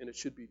point, and it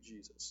should be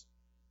Jesus.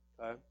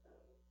 Okay?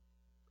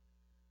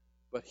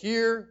 But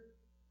here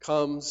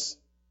comes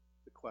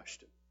the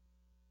question.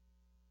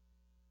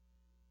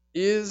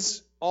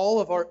 Is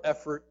all of our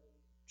effort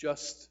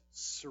just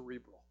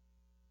cerebral?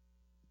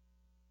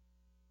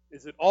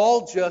 Is it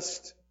all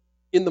just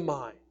in the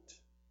mind?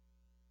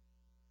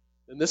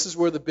 And this is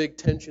where the big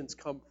tensions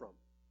come from.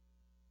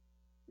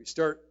 We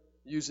start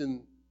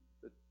using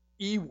the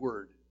E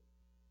word,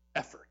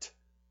 effort.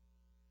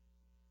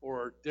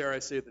 Or dare I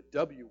say the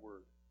W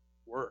word,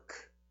 work.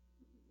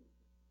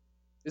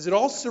 Is it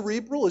all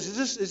cerebral? Is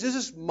it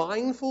just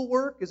mindful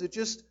work? Is it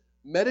just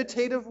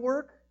meditative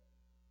work?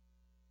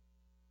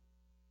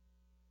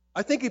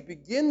 I think it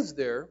begins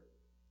there,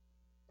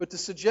 but to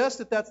suggest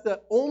that that's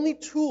the only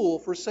tool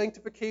for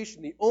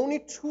sanctification, the only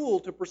tool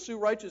to pursue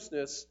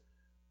righteousness,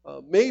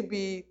 may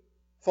be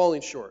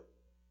falling short.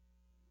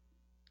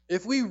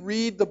 If we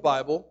read the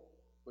Bible,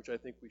 which I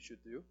think we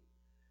should do,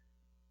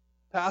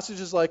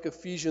 passages like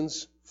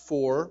Ephesians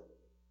 4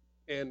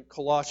 and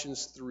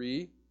Colossians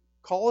 3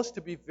 call us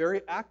to be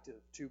very active,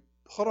 to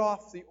put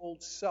off the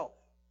old self,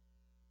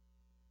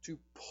 to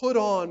put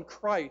on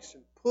Christ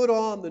and put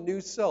on the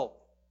new self.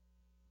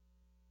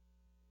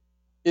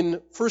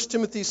 In 1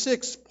 Timothy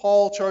 6,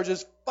 Paul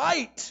charges,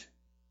 fight!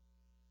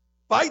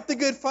 Fight the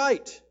good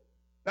fight.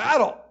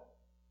 Battle.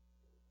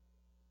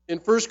 In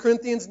 1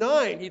 Corinthians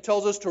 9, he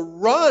tells us to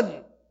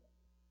run.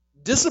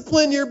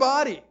 Discipline your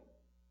body.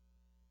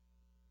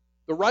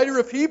 The writer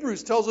of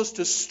Hebrews tells us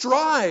to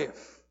strive.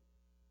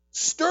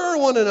 Stir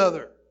one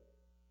another.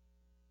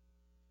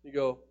 You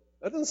go,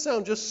 that doesn't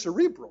sound just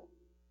cerebral.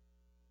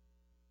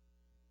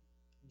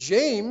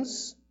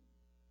 James,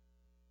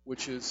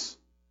 which is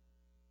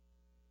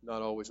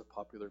not always a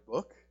popular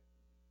book,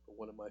 but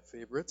one of my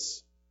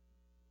favorites,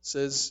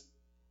 says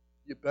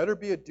you better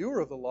be a doer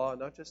of the law,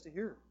 not just a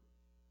hearer.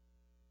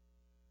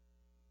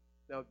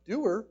 Now,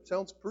 doer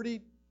sounds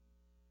pretty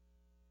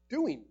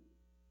doing.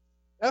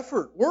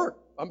 Effort, work.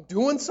 I'm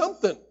doing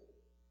something.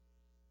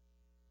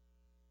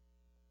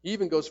 He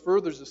even goes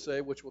further to say,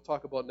 which we'll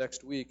talk about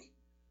next week,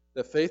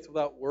 that faith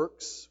without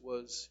works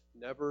was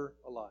never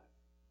alive.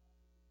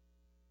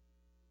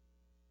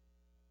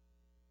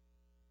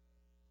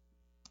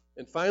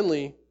 And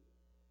finally,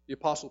 the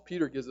Apostle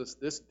Peter gives us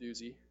this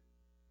doozy.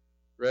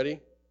 Ready?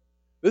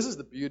 This is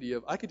the beauty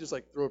of, I could just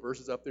throw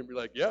verses up there and be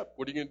like, yeah,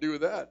 what are you going to do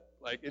with that?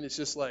 And it's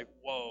just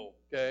whoa,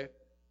 okay?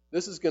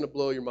 This is going to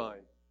blow your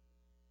mind.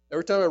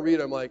 Every time I read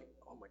it, I'm like,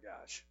 oh my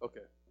gosh.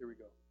 Okay, here we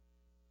go.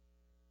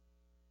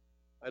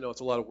 I know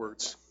it's a lot of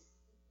words,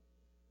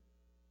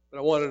 but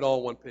I wanted it all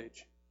on one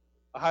page.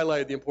 I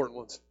highlighted the important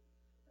ones.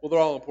 Well, they're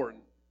all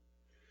important.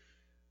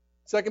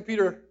 2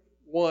 Peter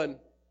 1,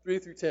 3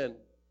 through 10.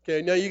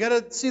 Okay, now you got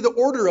to see the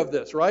order of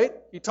this, right?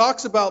 He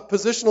talks about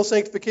positional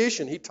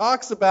sanctification. He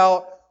talks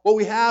about what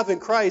we have in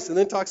Christ and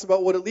then talks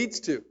about what it leads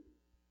to. It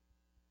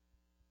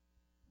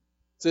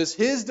says,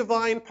 His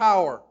divine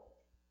power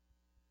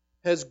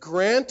has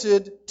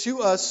granted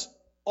to us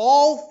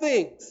all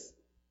things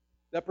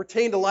that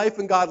pertain to life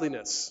and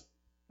godliness.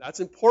 That's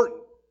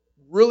important.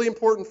 Really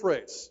important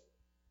phrase.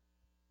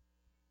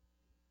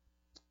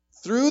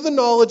 through the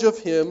knowledge of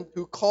him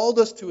who called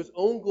us to his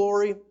own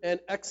glory and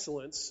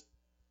excellence,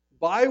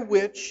 by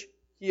which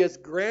he has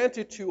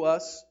granted to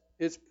us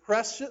his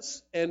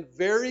precious and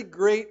very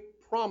great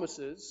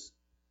promises,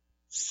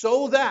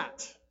 so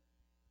that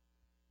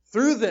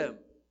through them,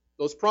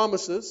 those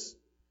promises,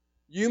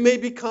 you may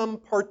become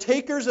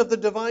partakers of the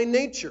divine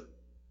nature,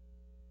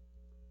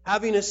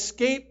 having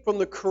escaped from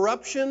the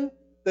corruption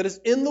that is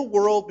in the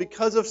world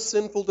because of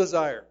sinful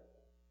desire.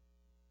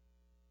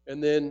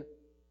 And then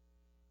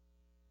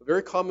a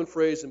very common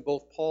phrase in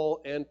both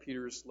Paul and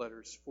Peter's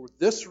letters, for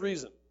this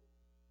reason.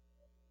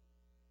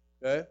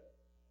 Okay?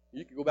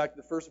 You can go back to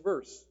the first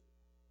verse.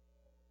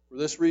 For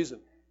this reason.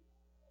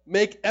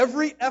 Make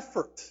every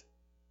effort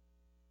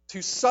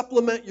to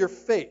supplement your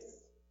faith.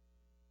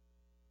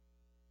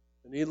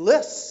 And he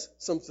lists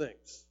some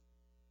things.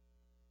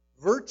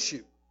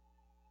 Virtue.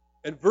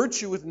 And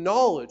virtue with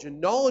knowledge.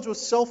 And knowledge with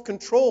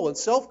self-control. And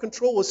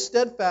self-control with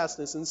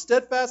steadfastness. And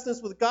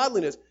steadfastness with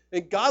godliness.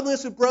 And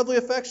godliness with brotherly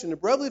affection. And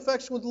brotherly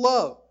affection with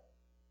love.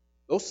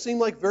 Those seem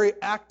like very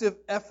active,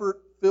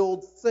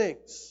 effort-filled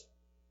things.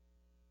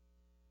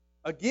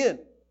 Again,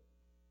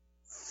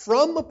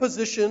 from a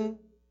position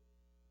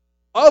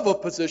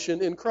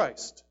in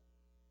Christ,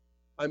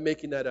 I'm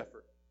making that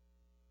effort.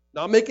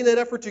 Not making that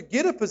effort to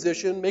get a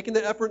position, making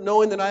that effort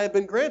knowing that I have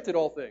been granted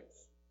all things.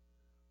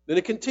 Then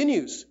it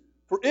continues,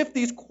 for if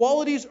these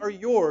qualities are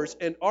yours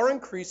and are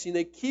increasing,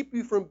 they keep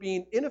you from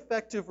being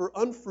ineffective or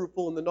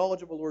unfruitful in the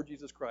knowledge of the Lord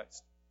Jesus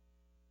Christ.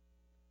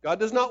 God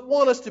does not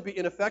want us to be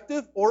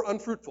ineffective or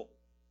unfruitful.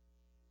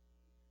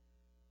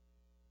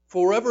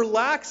 For whoever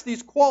lacks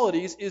these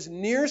qualities is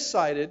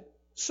nearsighted,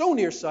 so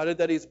nearsighted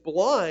that he's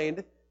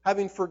blind,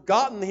 having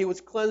forgotten that he was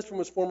cleansed from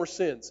his former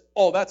sins.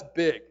 Oh, that's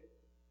big.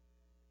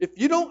 If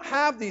you don't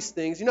have these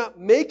things, you're not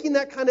making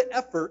that kind of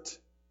effort,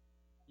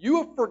 you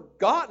have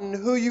forgotten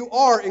who you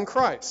are in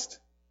Christ.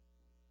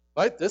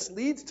 Right? This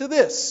leads to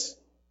this.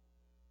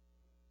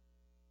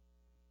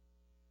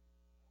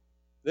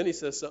 Then he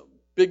says something,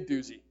 big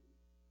doozy.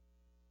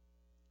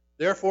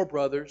 Therefore,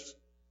 brothers,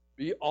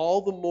 be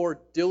all the more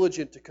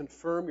diligent to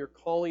confirm your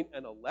calling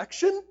and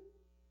election.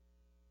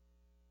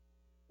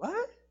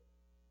 What?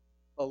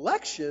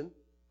 Election?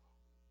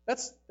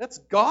 That's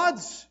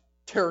God's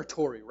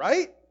territory,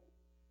 right?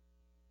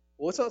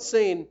 Well, it's not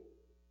saying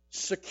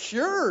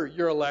secure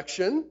your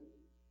election.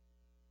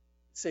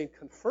 It's saying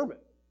confirm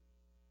it.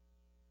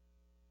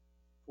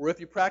 For if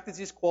you practice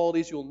these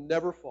qualities, you'll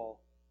never fall.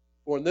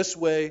 For in this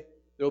way,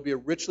 there will be a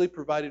richly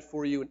provided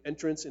for you an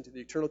entrance into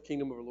the eternal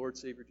kingdom of our Lord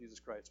Savior Jesus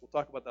Christ. We'll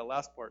talk about that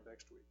last part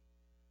next week.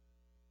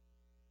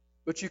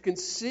 But you can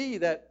see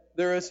that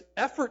there is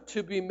effort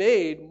to be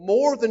made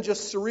more than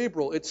just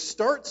cerebral. It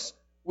starts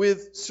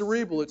with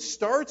cerebral. It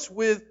starts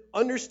with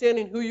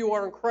understanding who you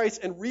are in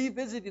Christ and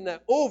revisiting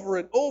that over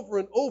and over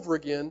and over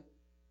again.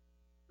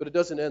 But it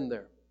doesn't end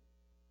there.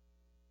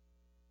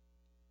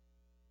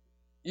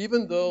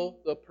 Even though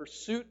the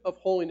pursuit of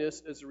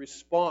holiness is a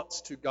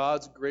response to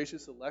God's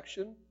gracious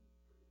election,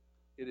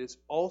 it is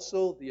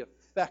also the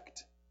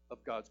effect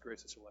of God's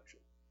gracious election.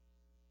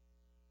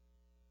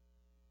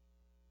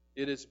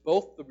 It is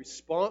both the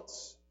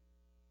response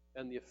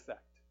and the effect.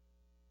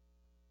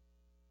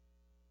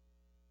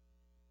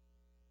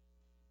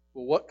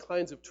 Well, what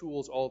kinds of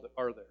tools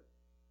are there?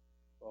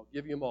 I'll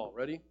give you them all.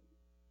 Ready?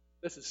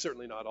 This is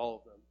certainly not all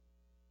of them.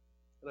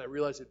 And I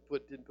realize it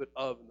didn't put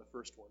of in the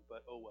first one,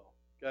 but oh well.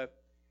 Okay?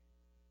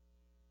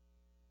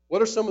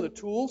 What are some of the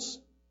tools?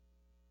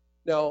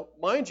 Now,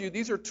 mind you,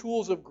 these are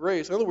tools of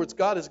grace. In other words,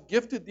 God has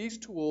gifted these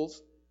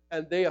tools,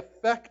 and they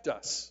affect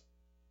us.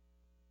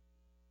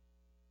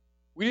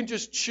 We didn't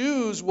just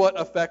choose what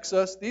affects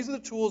us. These are the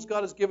tools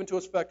God has given to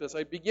us affect us.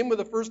 I begin with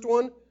the first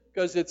one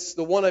because it's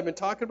the one I've been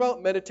talking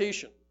about,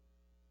 meditation.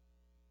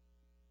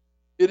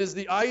 It is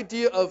the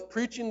idea of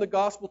preaching the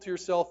gospel to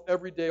yourself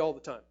every day, all the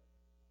time.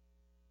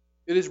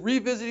 It is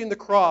revisiting the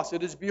cross.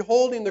 It is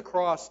beholding the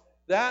cross.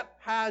 That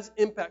has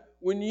impact.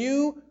 When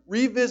you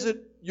revisit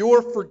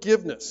your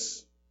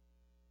forgiveness,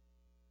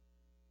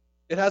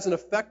 it has an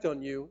effect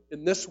on you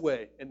in this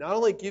way. It not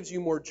only gives you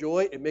more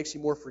joy, it makes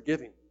you more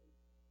forgiving.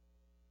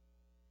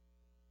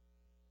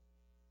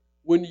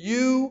 When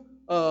you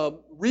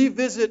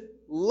revisit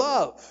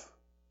love,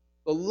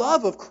 the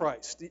love of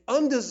Christ, the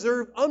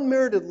undeserved,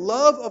 unmerited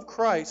love of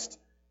Christ,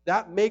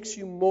 that makes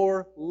you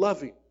more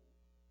loving.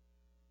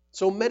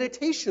 So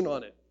meditation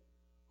on it.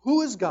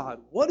 Who is God?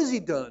 What has He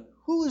done?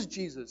 Who is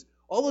Jesus?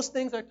 All those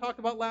things I talked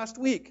about last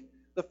week.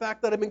 The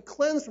fact that I've been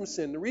cleansed from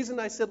sin. The reason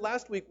I said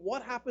last week,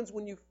 what happens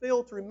when you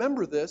fail to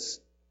remember this?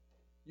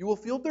 You will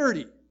feel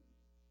dirty.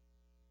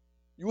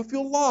 You will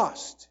feel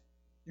lost.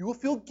 You will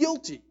feel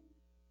guilty.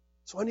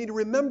 So I need to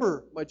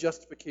remember my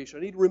justification.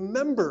 I need to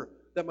remember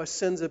that my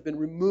sins have been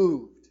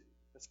removed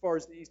as far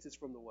as the east is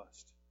from the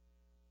west.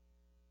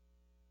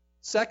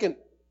 Second,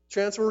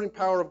 transferring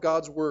power of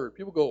God's Word.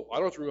 People go, I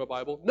don't have to read my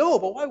Bible. No,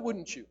 but why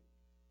wouldn't you?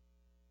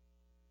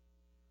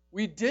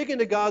 We dig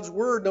into God's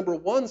Word, number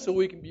one, so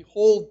we can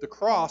behold the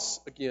cross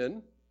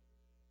again,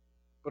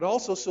 but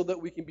also so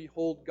that we can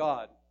behold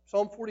God.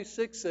 Psalm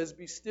 46 says,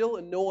 "Be still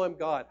and know I'm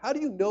God." How do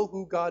you know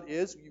who God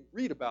is? You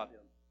read about him.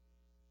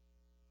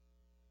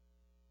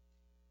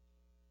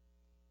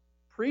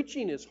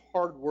 Preaching is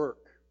hard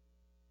work.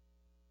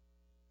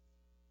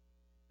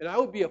 And I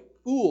would be a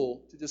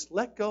fool to just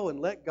let go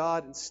and let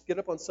God and get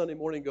up on Sunday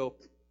morning and go.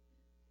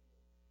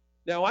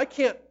 Now, I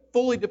can't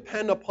fully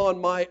depend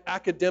upon my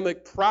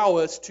academic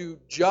prowess to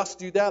just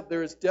do that.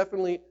 There is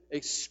definitely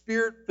a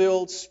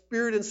Spirit-filled,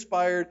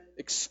 Spirit-inspired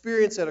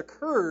experience that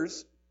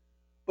occurs.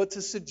 But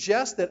to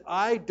suggest that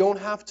I don't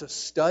have to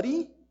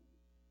study,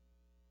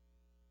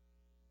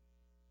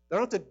 I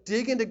don't have to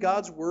dig into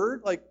God's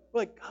Word, like,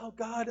 oh,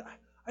 God,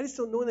 I just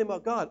don't know anything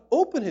about God.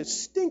 Open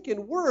His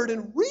stinking Word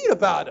and read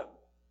about Him.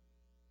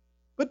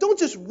 But don't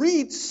just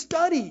read,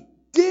 study,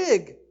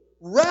 dig,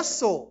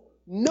 wrestle.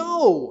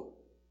 No.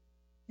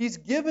 He's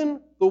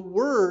given the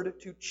Word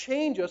to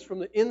change us from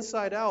the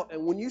inside out.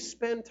 And when you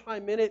spend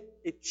time in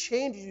it, it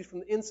changes you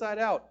from the inside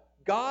out.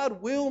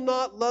 God will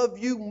not love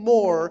you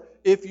more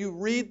if you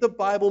read the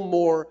Bible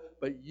more,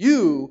 but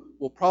you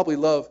will probably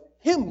love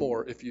Him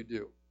more if you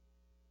do.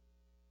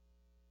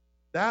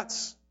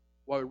 That's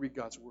why we read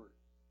God's Word.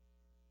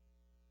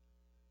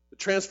 The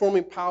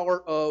transforming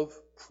power of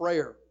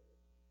prayer.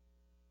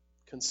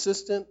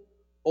 Consistent,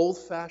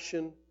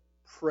 old-fashioned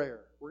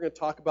prayer. We're going to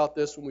talk about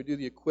this when we do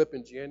the Equip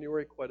in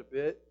January quite a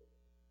bit.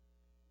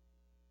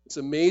 It's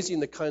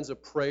amazing the kinds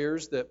of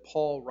prayers that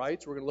Paul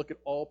writes. We're going to look at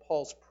all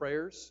Paul's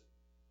prayers.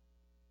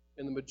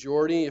 And the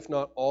majority, if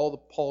not all,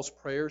 of Paul's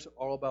prayers are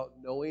all about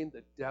knowing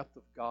the depth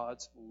of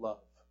God's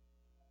love.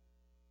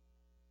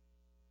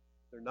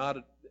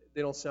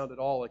 They don't sound at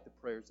all like the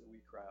prayers that we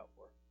cry out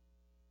for.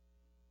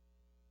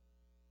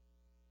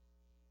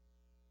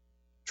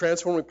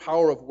 Transforming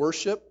power of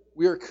worship.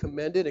 We are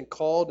commended and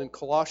called in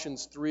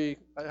Colossians 3.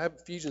 I have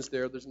Ephesians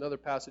there. There's another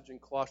passage in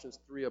Colossians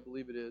 3, I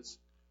believe it is.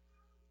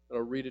 And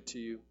I'll read it to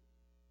you.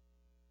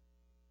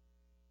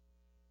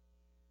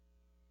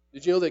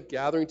 Did you know that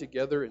gathering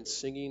together and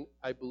singing,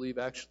 I believe,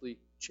 actually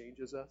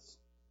changes us?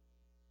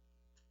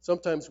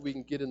 Sometimes we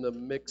can get in the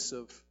mix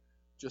of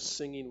just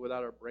singing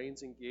without our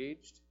brains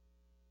engaged.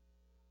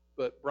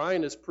 But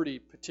Brian is pretty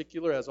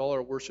particular, as all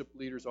our worship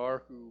leaders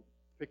are, who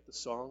pick the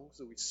songs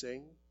that we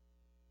sing.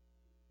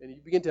 And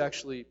you begin to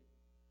actually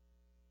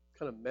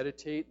kind of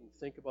meditate and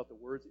think about the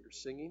words that you're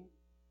singing.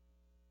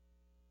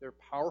 They're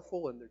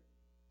powerful and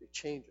they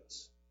change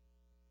us.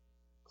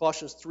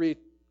 Colossians 3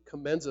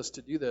 commends us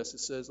to do this. It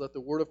says, "Let the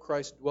word of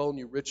Christ dwell in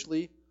you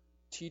richly,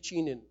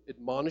 teaching and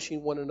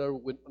admonishing one another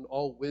in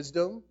all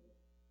wisdom,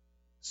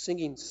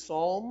 singing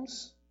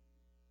psalms,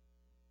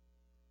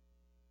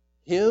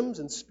 hymns,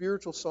 and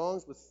spiritual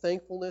songs with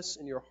thankfulness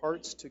in your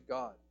hearts to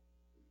God."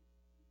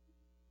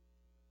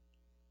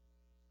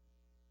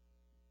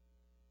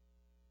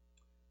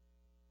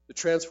 The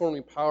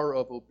transforming power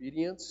of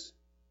obedience.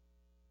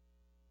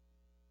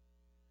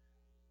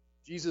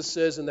 Jesus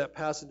says in that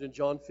passage in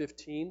John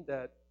 15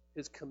 that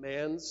His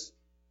commands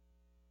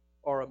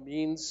are a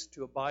means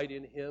to abide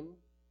in Him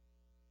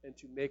and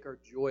to make our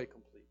joy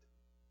complete.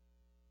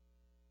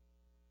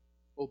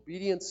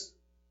 Obedience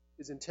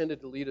is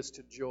intended to lead us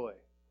to joy.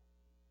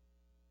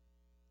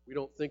 We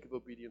don't think of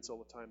obedience all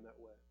the time that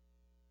way.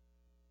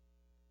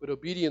 But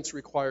obedience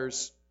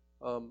requires,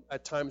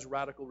 at times,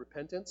 radical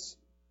repentance.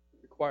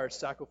 Requires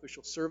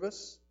sacrificial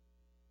service.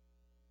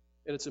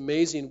 And it's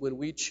amazing when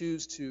we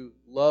choose to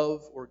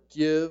love or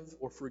give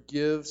or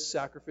forgive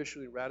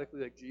sacrificially and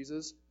radically like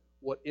Jesus,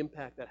 what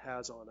impact that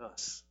has on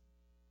us.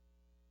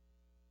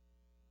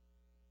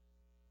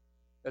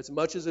 As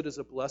much as it is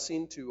a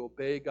blessing to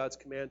obey God's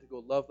command to go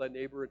love thy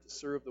neighbor and to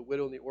serve the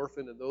widow and the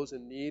orphan and those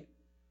in need,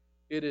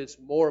 it is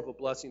more of a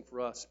blessing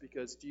for us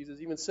because Jesus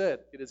even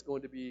said it is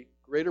going to be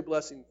greater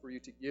blessing for you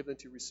to give than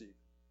to receive.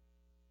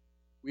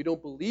 We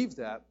don't believe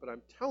that, but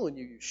I'm telling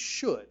you, you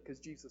should, because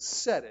Jesus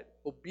said it.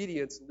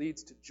 Obedience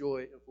leads to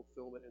joy and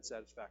fulfillment and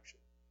satisfaction.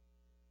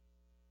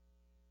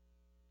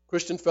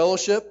 Christian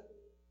fellowship.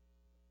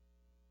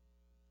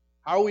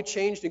 How are we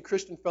changed in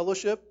Christian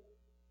fellowship?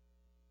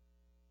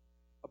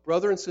 A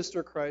brother and sister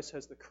in Christ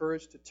has the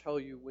courage to tell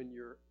you when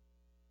you're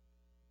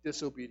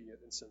disobedient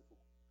and sinful.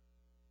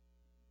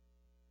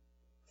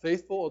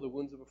 Faithful are the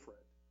wounds of a friend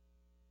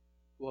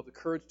who will have the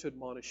courage to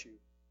admonish you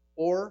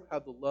or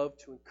have the love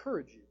to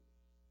encourage you.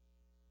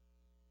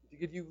 To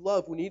give you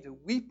love, we need to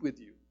weep with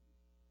you,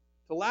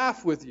 to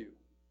laugh with you,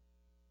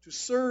 to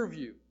serve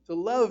you, to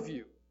love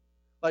you.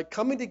 Like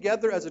coming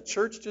together as a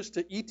church just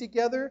to eat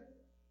together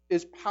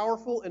is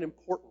powerful and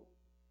important.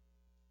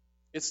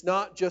 It's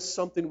not just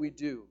something we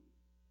do.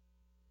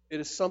 It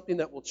is something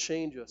that will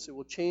change us. It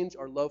will change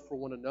our love for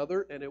one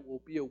another, and it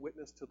will be a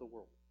witness to the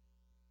world.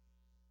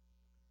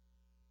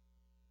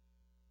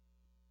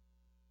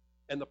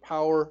 And the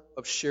power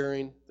of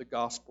sharing the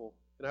gospel.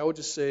 And I would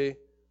just say,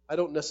 I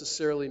don't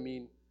necessarily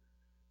mean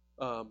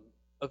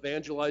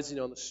evangelizing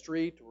on the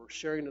street or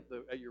sharing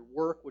at your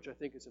work, which I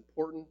think is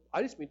important.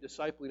 I just mean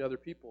discipling other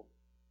people.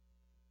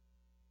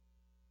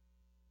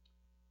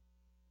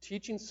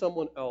 Teaching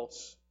someone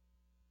else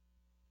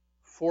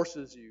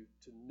forces you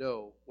to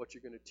know what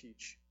you're going to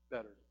teach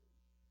better.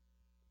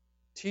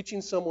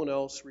 Teaching someone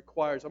else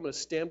requires, I'm going to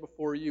stand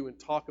before you and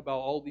talk about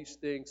all these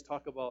things,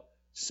 talk about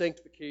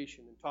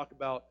sanctification, and talk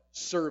about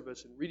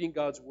service and reading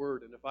God's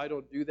Word. And if I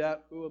don't do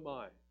that, who am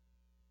I?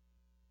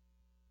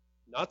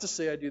 Not to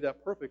say I do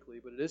that perfectly,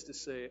 but it is to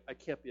say I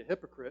can't be a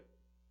hypocrite.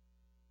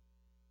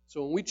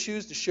 So when we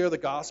choose to share the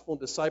gospel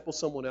and disciple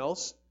someone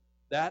else,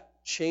 that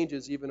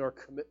changes even our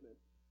commitment.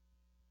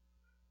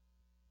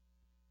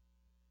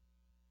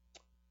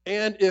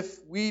 And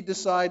if we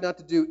decide not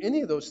to do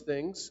any of those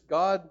things,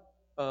 God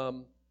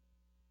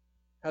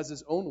has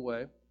His own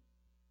way. And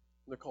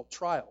they're called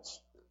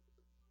trials.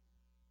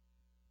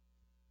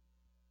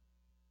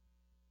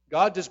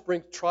 God just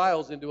brings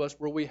trials into us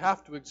where we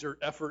have to exert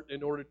effort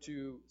in order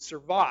to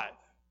survive.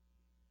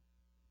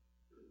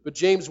 But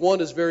James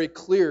 1 is very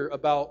clear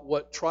about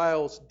what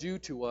trials do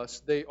to us.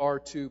 They are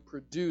to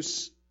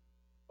produce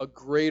a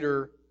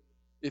greater,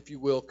 if you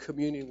will,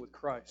 communion with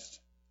Christ.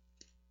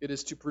 It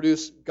is to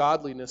produce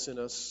godliness in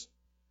us.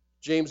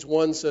 James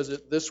 1 says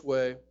it this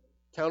way,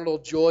 "Count it all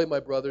joy, my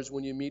brothers,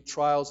 when you meet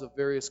trials of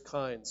various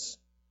kinds."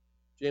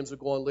 James will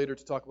go on later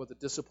to talk about the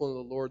discipline of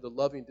the Lord, the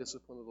loving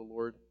discipline of the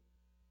Lord.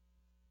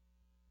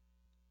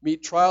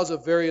 Meet trials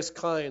of various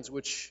kinds,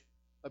 which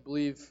I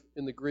believe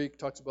in the Greek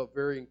talks about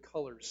varying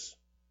colors.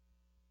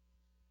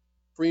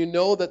 For you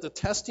know that the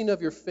testing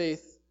of your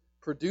faith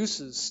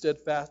produces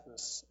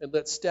steadfastness, and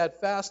let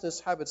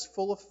steadfastness have its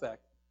full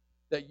effect,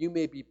 that you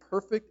may be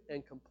perfect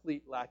and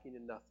complete, lacking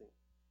in nothing.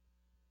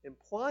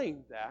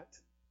 Implying that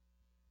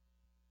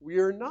we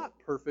are not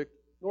perfect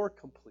nor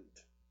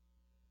complete.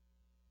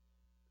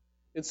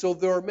 And so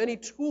there are many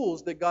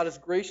tools that God has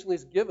graciously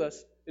given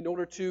us in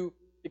order to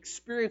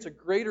experience a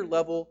greater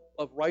level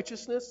of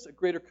righteousness, a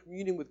greater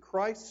communion with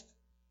Christ,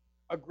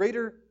 a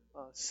greater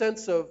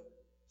sense of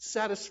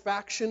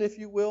satisfaction, if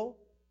you will,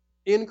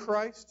 in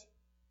Christ.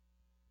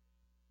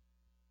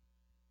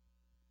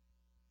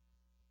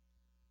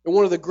 And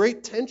one of the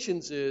great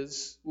tensions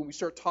is, when we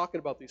start talking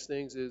about these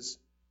things, is,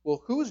 well,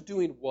 who is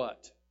doing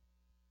what?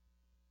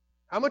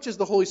 How much is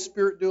the Holy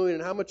Spirit doing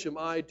and how much am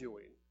I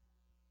doing?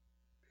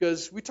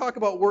 Because we talk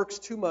about works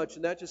too much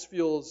and that just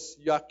feels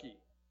yucky.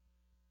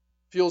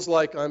 Feels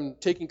like I'm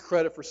taking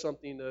credit for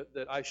something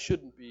that I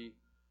shouldn't be.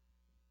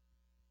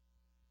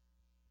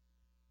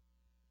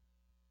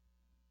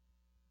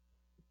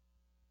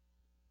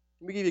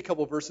 Let me give you a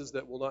couple of verses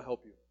that will not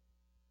help you.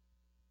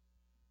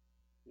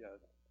 Yeah,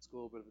 it's a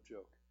little bit of a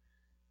joke.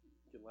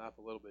 You can laugh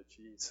a little bit,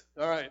 jeez.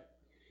 All right.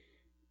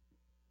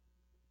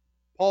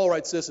 Paul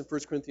writes this in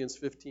 1 Corinthians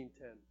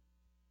 15:10.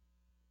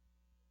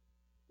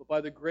 But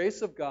by the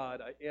grace of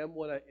God I am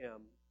what I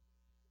am,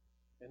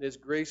 and His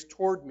grace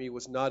toward me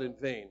was not in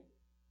vain.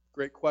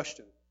 Great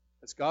question.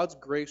 Has God's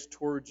grace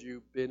towards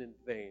you been in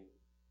vain?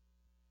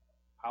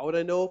 How would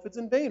I know if it's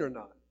in vain or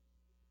not?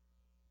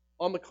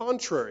 On the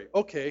contrary,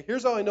 okay,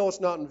 here's how I know it's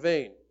not in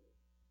vain.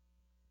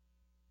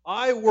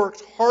 I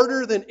worked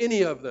harder than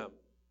any of them.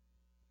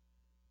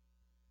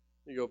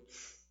 You go,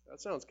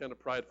 that sounds kind of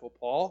prideful,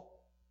 Paul.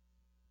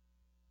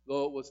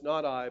 Though it was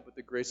not I, but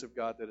the grace of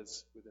God that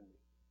is within me.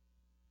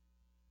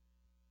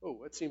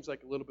 Oh, that seems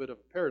like a little bit of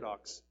a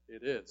paradox.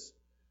 It is.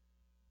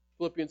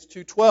 Philippians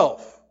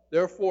 2:12.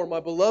 Therefore, my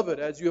beloved,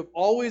 as you have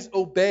always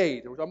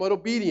obeyed, we're talking about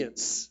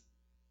obedience,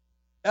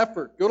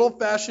 effort, good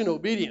old-fashioned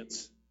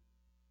obedience.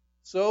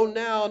 So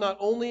now, not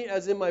only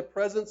as in my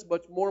presence,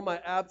 but more in my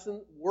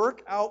absence,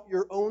 work out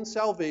your own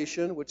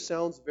salvation, which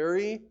sounds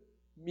very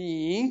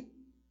me,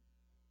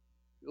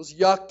 feels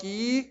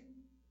yucky,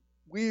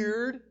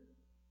 weird,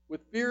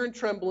 with fear and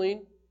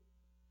trembling,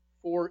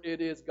 for it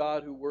is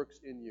God who works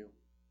in you,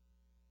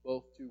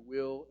 both to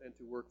will and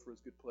to work for His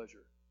good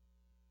pleasure.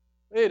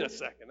 Wait a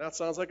second, that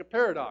sounds like a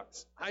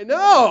paradox. I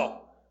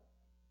know!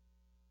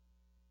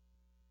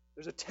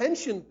 There's a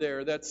tension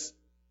there that's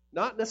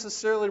not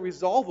necessarily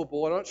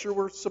resolvable. I'm not sure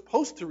we're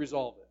supposed to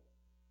resolve it.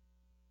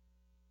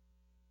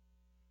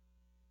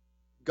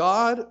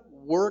 God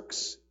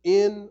works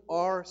in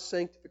our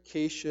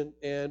sanctification,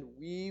 and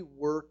we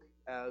work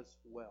as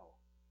well.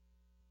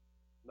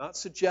 I'm not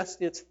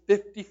suggesting it's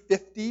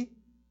 50-50.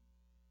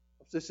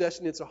 I'm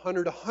suggesting it's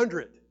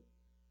 100-100.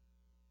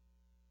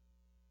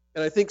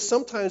 And I think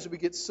sometimes we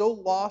get so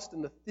lost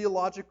in the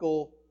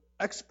theological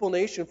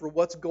explanation for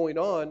what's going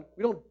on,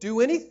 we don't do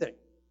anything.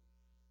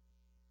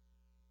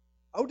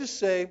 I would just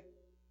say,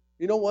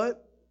 you know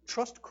what?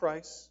 Trust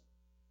Christ.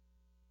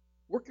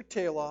 Work your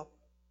tail off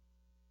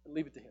and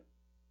leave it to Him.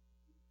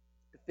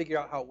 And figure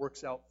out how it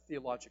works out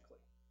theologically.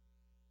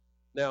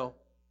 Now,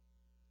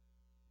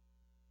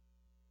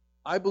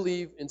 I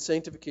believe in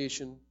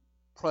sanctification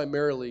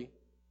primarily.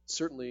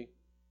 Certainly,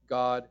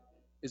 God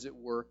is at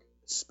work,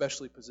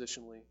 especially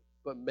positionally.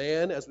 But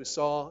man, as we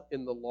saw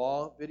in the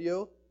law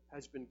video,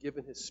 has been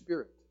given His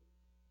Spirit.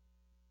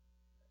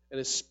 And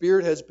His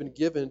Spirit has been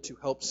given to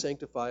help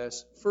sanctify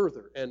us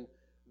further. And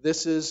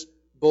this is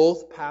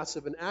both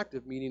passive and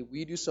active, meaning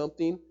we do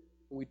something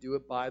and we do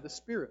it by the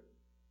Spirit.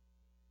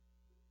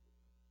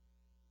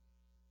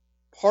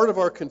 Part of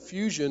our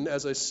confusion,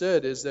 as I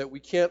said, is that we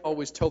can't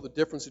always tell the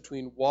difference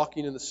between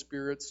walking in the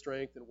Spirit's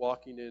strength and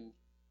walking in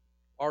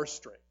our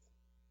strength.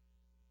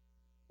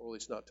 or at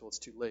least not till it's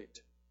too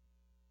late.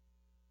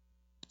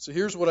 So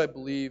here's what I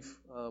believe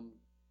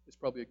is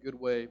probably a good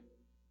way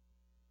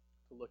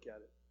to look at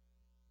it.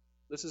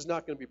 This is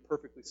not going to be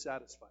perfectly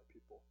satisfied,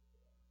 people.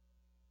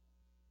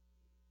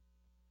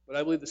 But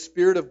I believe the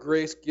Spirit of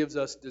grace gives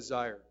us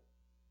desire.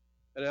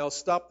 And I'll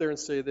stop there and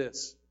say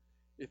this.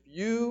 If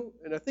you,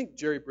 and I think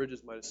Jerry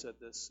Bridges might have said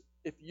this,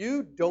 if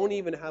you don't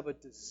even have a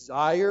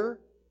desire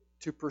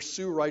to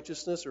pursue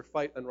righteousness or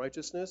fight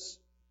unrighteousness,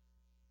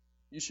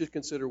 you should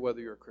consider whether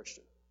you're a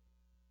Christian.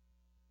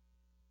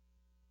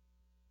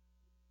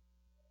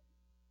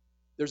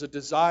 There's a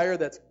desire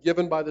that's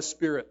given by the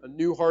Spirit, a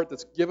new heart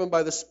that's given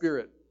by the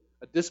Spirit,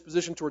 a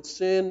disposition towards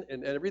sin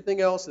and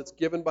everything else that's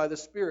given by the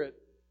Spirit,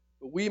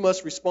 but we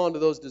must respond to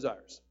those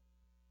desires.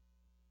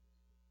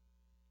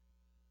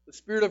 The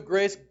Spirit of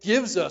grace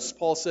gives us,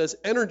 Paul says,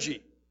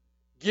 energy,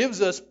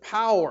 gives us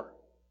power.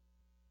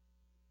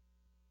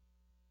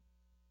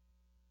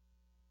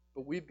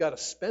 But we've got to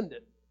spend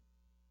it.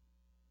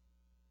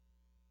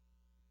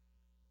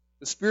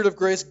 The Spirit of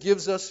grace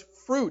gives us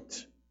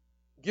fruit,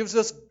 gives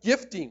us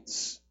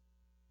giftings,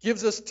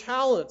 gives us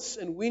talents,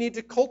 and we need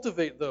to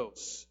cultivate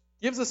those.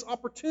 Gives us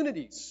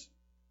opportunities.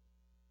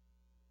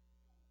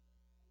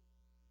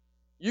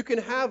 You can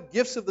have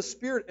gifts of the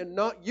Spirit and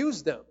not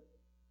use them.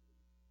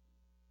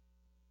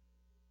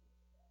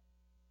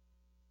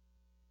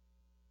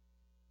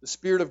 The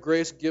Spirit of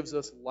grace gives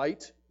us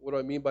light. What do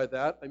I mean by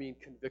that? I mean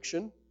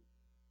conviction.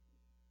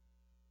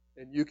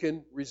 And you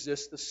can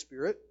resist the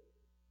Spirit.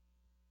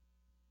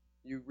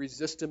 You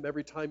resist Him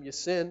every time you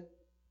sin.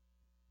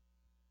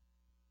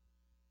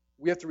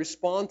 We have to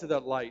respond to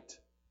that light.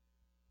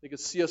 I think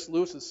as C.S.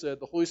 Lewis has said,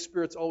 the Holy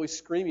Spirit's always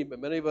screaming,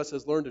 but many of us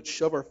has learned to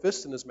shove our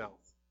fist in His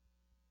mouth.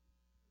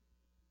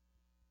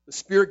 The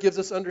Spirit gives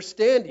us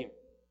understanding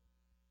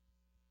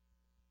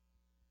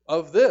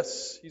of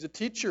this. He's a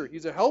teacher.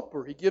 He's a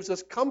helper. He gives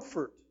us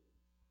comfort.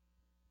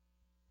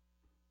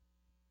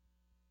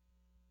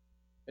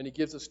 And He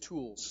gives us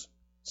tools.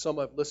 Some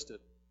I've listed.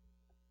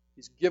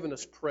 He's given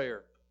us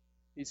prayer.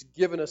 He's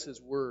given us His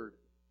Word.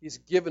 He's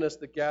given us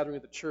the gathering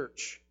of the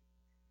church.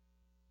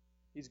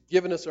 He's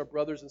given us our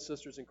brothers and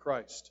sisters in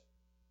Christ.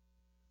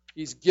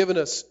 He's given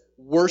us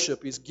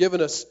worship. He's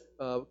given us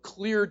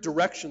clear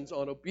directions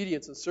on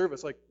obedience and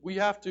service. Like, we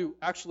have to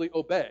actually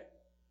obey.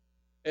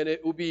 And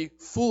it would be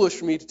foolish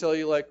for me to tell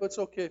you, like, it's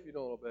okay if you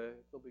don't obey.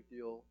 It's no big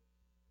deal.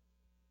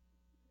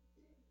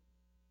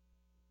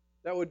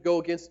 That would go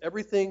against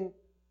everything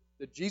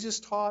that Jesus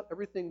taught,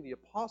 everything the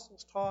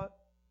apostles taught.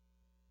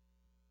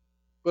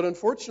 But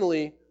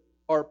unfortunately,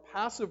 our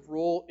passive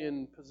role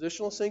in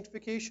positional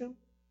sanctification,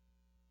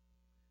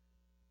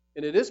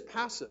 and it is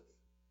passive,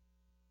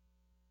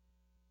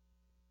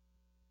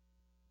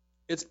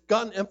 it's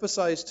gotten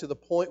emphasized to the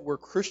point where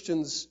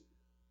Christians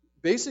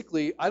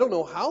basically, I don't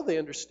know how they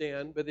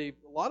understand, but a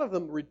lot of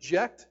them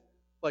reject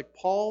like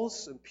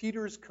Paul's and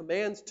Peter's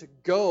commands to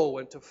go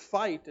and to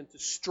fight and to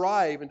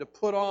strive and to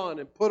put on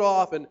and put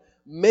off and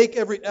make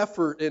every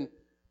effort. And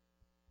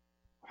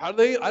I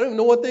don't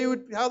know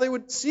how they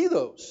would see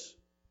those.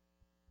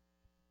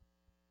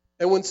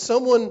 And when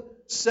someone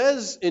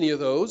says any of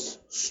those,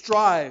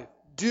 strive,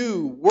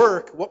 do,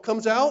 work, what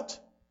comes out?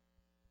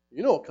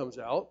 You know what comes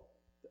out?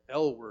 The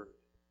L word.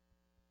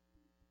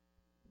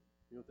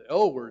 You know what the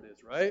L word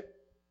is, right?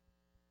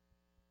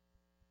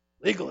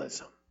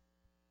 Legalism.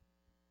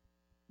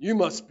 You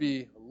must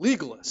be a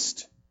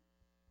legalist.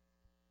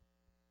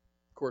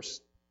 Of course,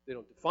 they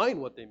don't define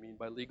what they mean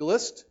by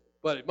legalist,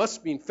 but it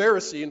must mean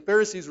Pharisee, and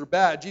Pharisees were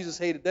bad. Jesus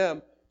hated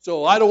them,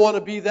 so I don't want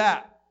to be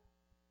that.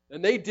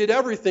 And they did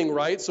everything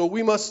right, so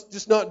we must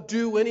just not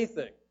do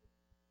anything.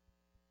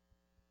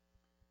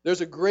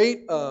 There's a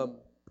great,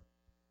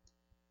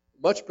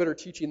 much better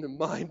teaching than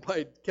mine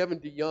by Kevin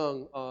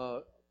DeYoung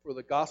for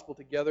the Gospel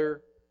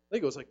Together. I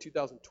think it was like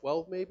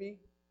 2012 maybe.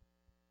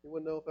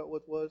 Anyone know if that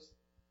what it was?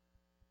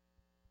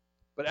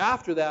 But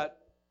after that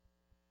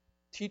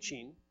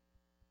teaching,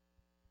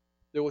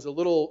 there was a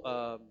little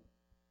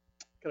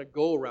kind of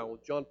go-around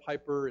with John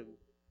Piper and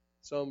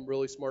some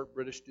really smart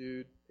British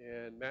dude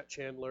and Matt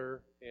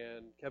Chandler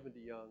and Kevin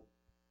DeYoung.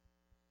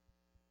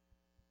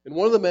 And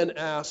one of the men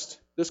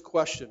asked this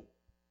question: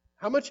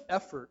 how much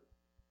effort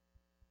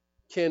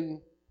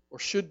can or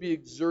should be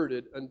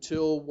exerted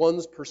until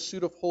one's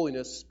pursuit of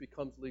holiness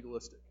becomes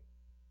legalistic?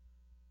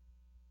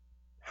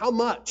 How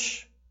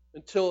much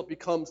until it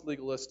becomes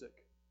legalistic?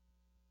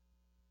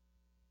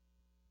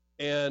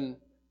 And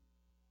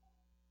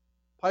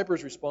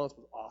Piper's response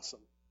was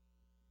awesome.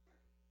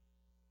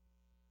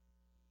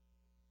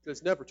 Because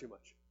it's never too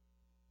much.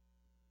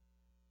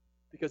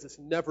 Because it's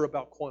never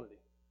about quantity.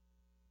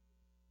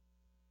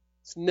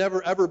 It's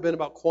never ever been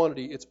about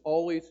quantity. It's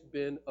always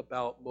been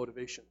about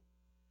motivation.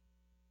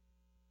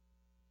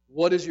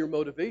 What is your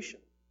motivation?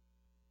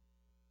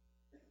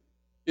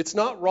 It's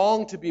not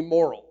wrong to be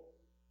moral.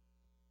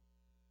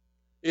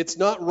 It's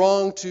not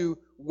wrong to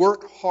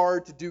work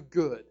hard to do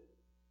good.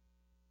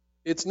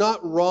 It's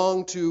not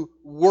wrong to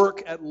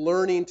work at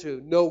learning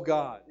to know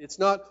God. It's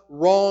not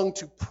wrong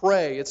to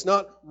pray. It's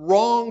not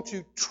wrong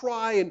to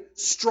try and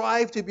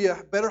strive to be a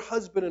better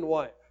husband and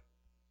wife.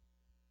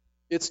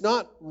 It's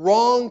not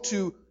wrong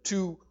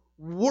to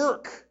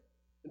work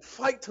and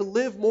fight to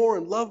live more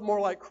and love more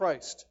like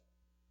Christ.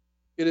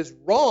 It is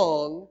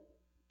wrong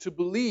to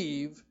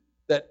believe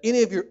that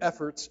any of your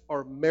efforts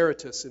are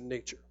meritorious in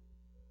nature.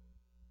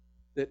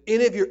 That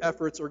any of your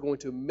efforts are going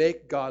to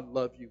make God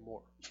love you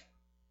more.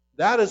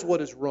 That is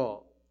what is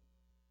wrong.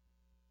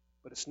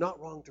 But it's not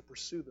wrong to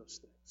pursue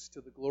those things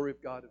to the glory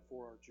of God and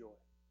for our joy.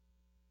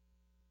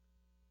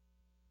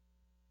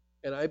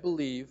 And I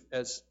believe,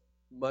 as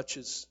much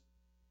as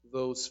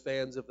those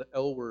fans of the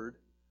L word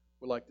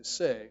would like to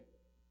say,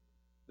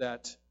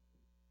 that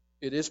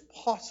it is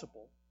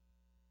possible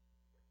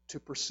to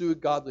pursue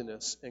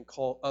godliness and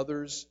call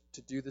others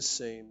to do the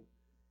same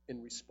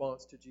in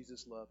response to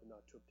Jesus' love and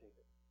not to obtain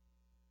it.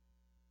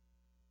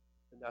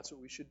 And that's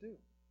what we should do.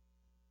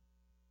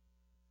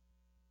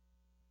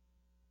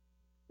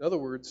 In other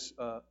words,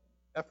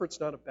 effort's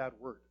not a bad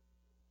word.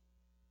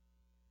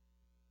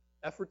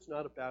 Effort's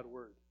not a bad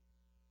word.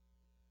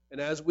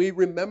 And as we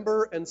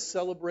remember and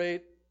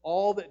celebrate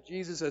all that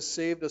Jesus has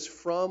saved us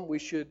from, we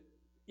should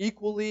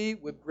equally,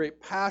 with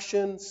great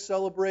passion,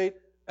 celebrate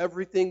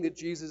everything that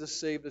Jesus has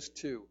saved us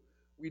to.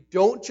 We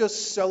don't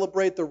just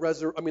celebrate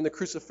the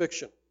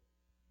crucifixion.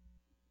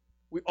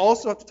 We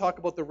also have to talk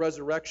about the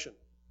resurrection.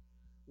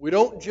 We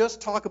don't just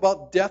talk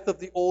about death of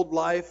the old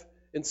life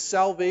and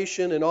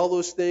salvation and all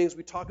those things.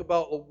 We talk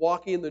about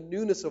walking in the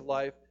newness of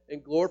life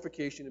and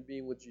glorification and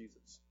being with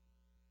Jesus.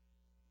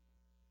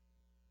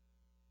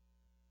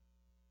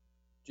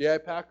 J.I.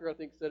 Packer, I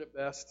think, said it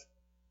best.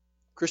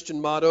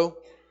 Christian motto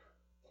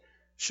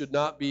should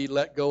not be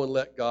let go and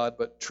let God,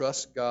 but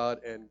trust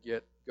God and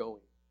get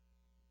going.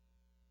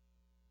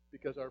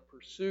 Because our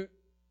pursuit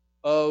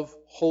of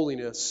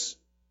holiness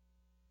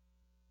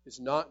is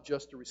not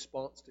just a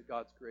response to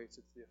God's grace,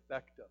 it's the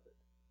effect of it,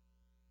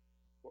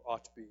 or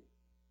ought to be.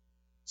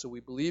 So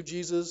we believe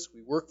Jesus,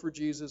 we work for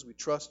Jesus, we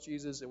trust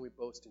Jesus, and we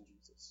boast in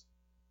Jesus.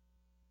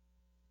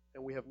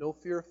 And we have no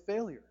fear of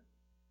failure.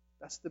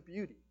 That's the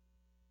beauty.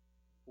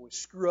 When we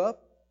screw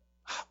up,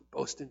 we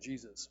boast in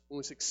Jesus. When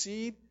we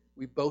succeed,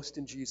 we boast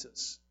in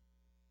Jesus.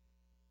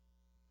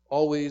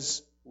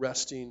 Always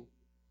resting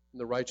in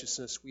the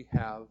righteousness we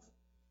have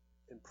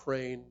and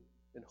praying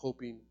and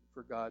hoping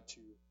for God to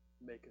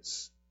make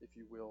us, if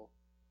you will,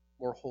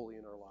 more holy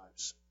in our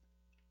lives.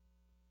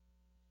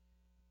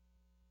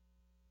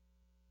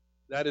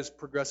 That is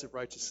progressive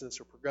righteousness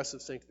or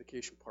progressive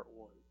sanctification, part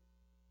 1.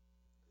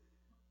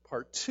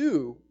 Part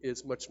 2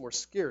 is much more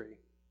scary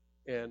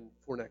and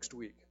for next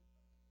week.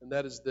 And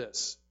that is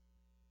this.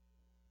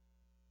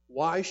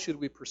 Why should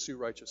we pursue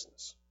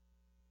righteousness?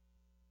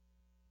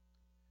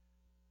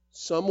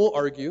 Some will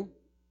argue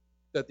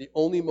that the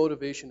only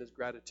motivation is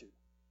gratitude.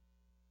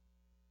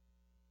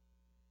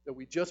 That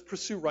we just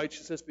pursue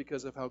righteousness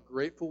because of how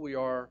grateful we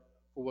are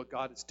for what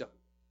God has done.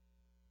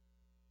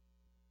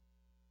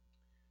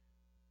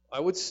 I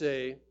would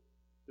say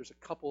there's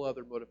a couple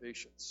other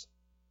motivations.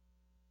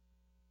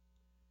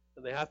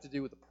 And they have to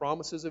do with the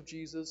promises of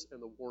Jesus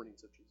and the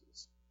warnings of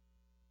Jesus.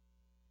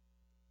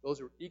 Those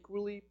are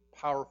equally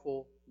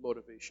powerful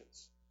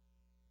motivations.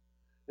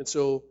 And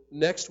so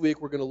next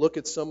week we're going to look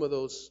at some of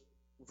those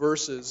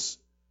verses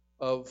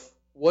of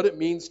what it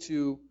means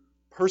to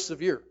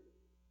persevere.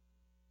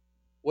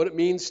 What it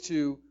means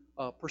to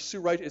pursue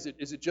right. Is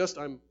it just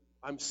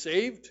I'm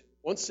saved,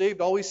 once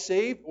saved, always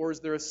saved? Or is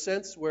there a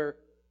sense where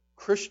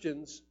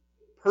Christians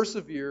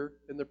persevere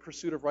in the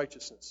pursuit of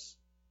righteousness?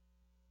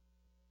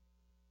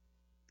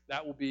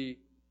 That will be,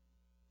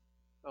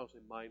 I don't say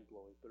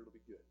mind-blowing, but it'll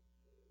be good.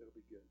 It'll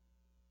be good.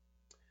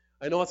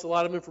 I know it's a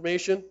lot of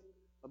information.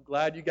 I'm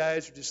glad you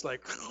guys are just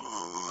like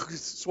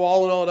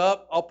swallowing all it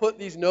up. I'll put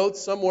these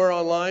notes somewhere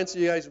online so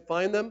you guys can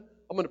find them.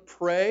 I'm going to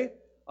pray,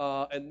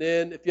 and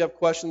then if you have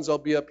questions, I'll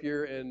be up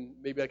here, and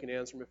maybe I can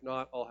answer them. If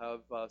not,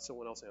 I'll have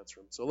someone else answer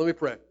them. So let me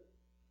pray.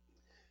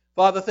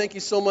 Father, thank you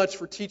so much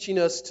for teaching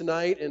us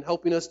tonight and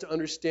helping us to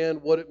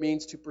understand what it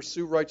means to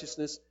pursue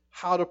righteousness,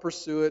 how to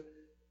pursue it.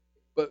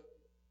 But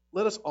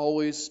let us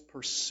always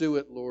pursue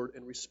it, Lord,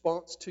 in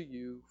response to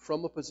you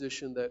from a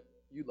position that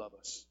you love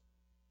us,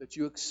 that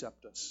you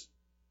accept us,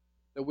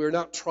 that we're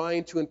not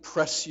trying to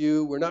impress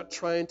you, we're not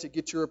trying to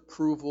get your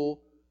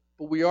approval,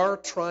 but we are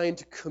trying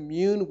to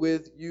commune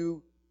with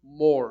you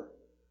more,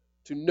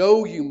 to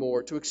know you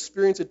more, to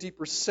experience a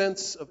deeper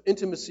sense of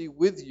intimacy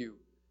with you,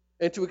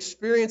 and to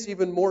experience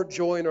even more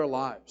joy in our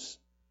lives.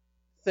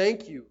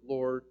 Thank you,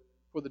 Lord,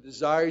 for the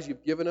desires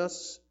you've given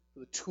us, for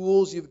the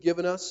tools you've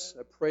given us.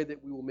 I pray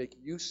that we will make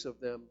use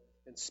of them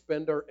and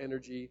spend our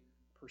energy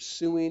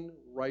pursuing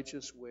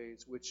righteous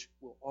ways which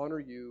will honor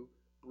you,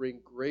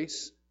 bring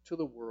grace to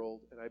the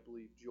world, and I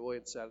believe joy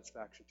and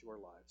satisfaction to our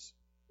lives.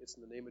 It's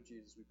in the name of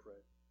Jesus we pray.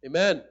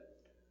 Amen.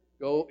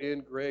 Go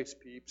in grace,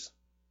 peeps.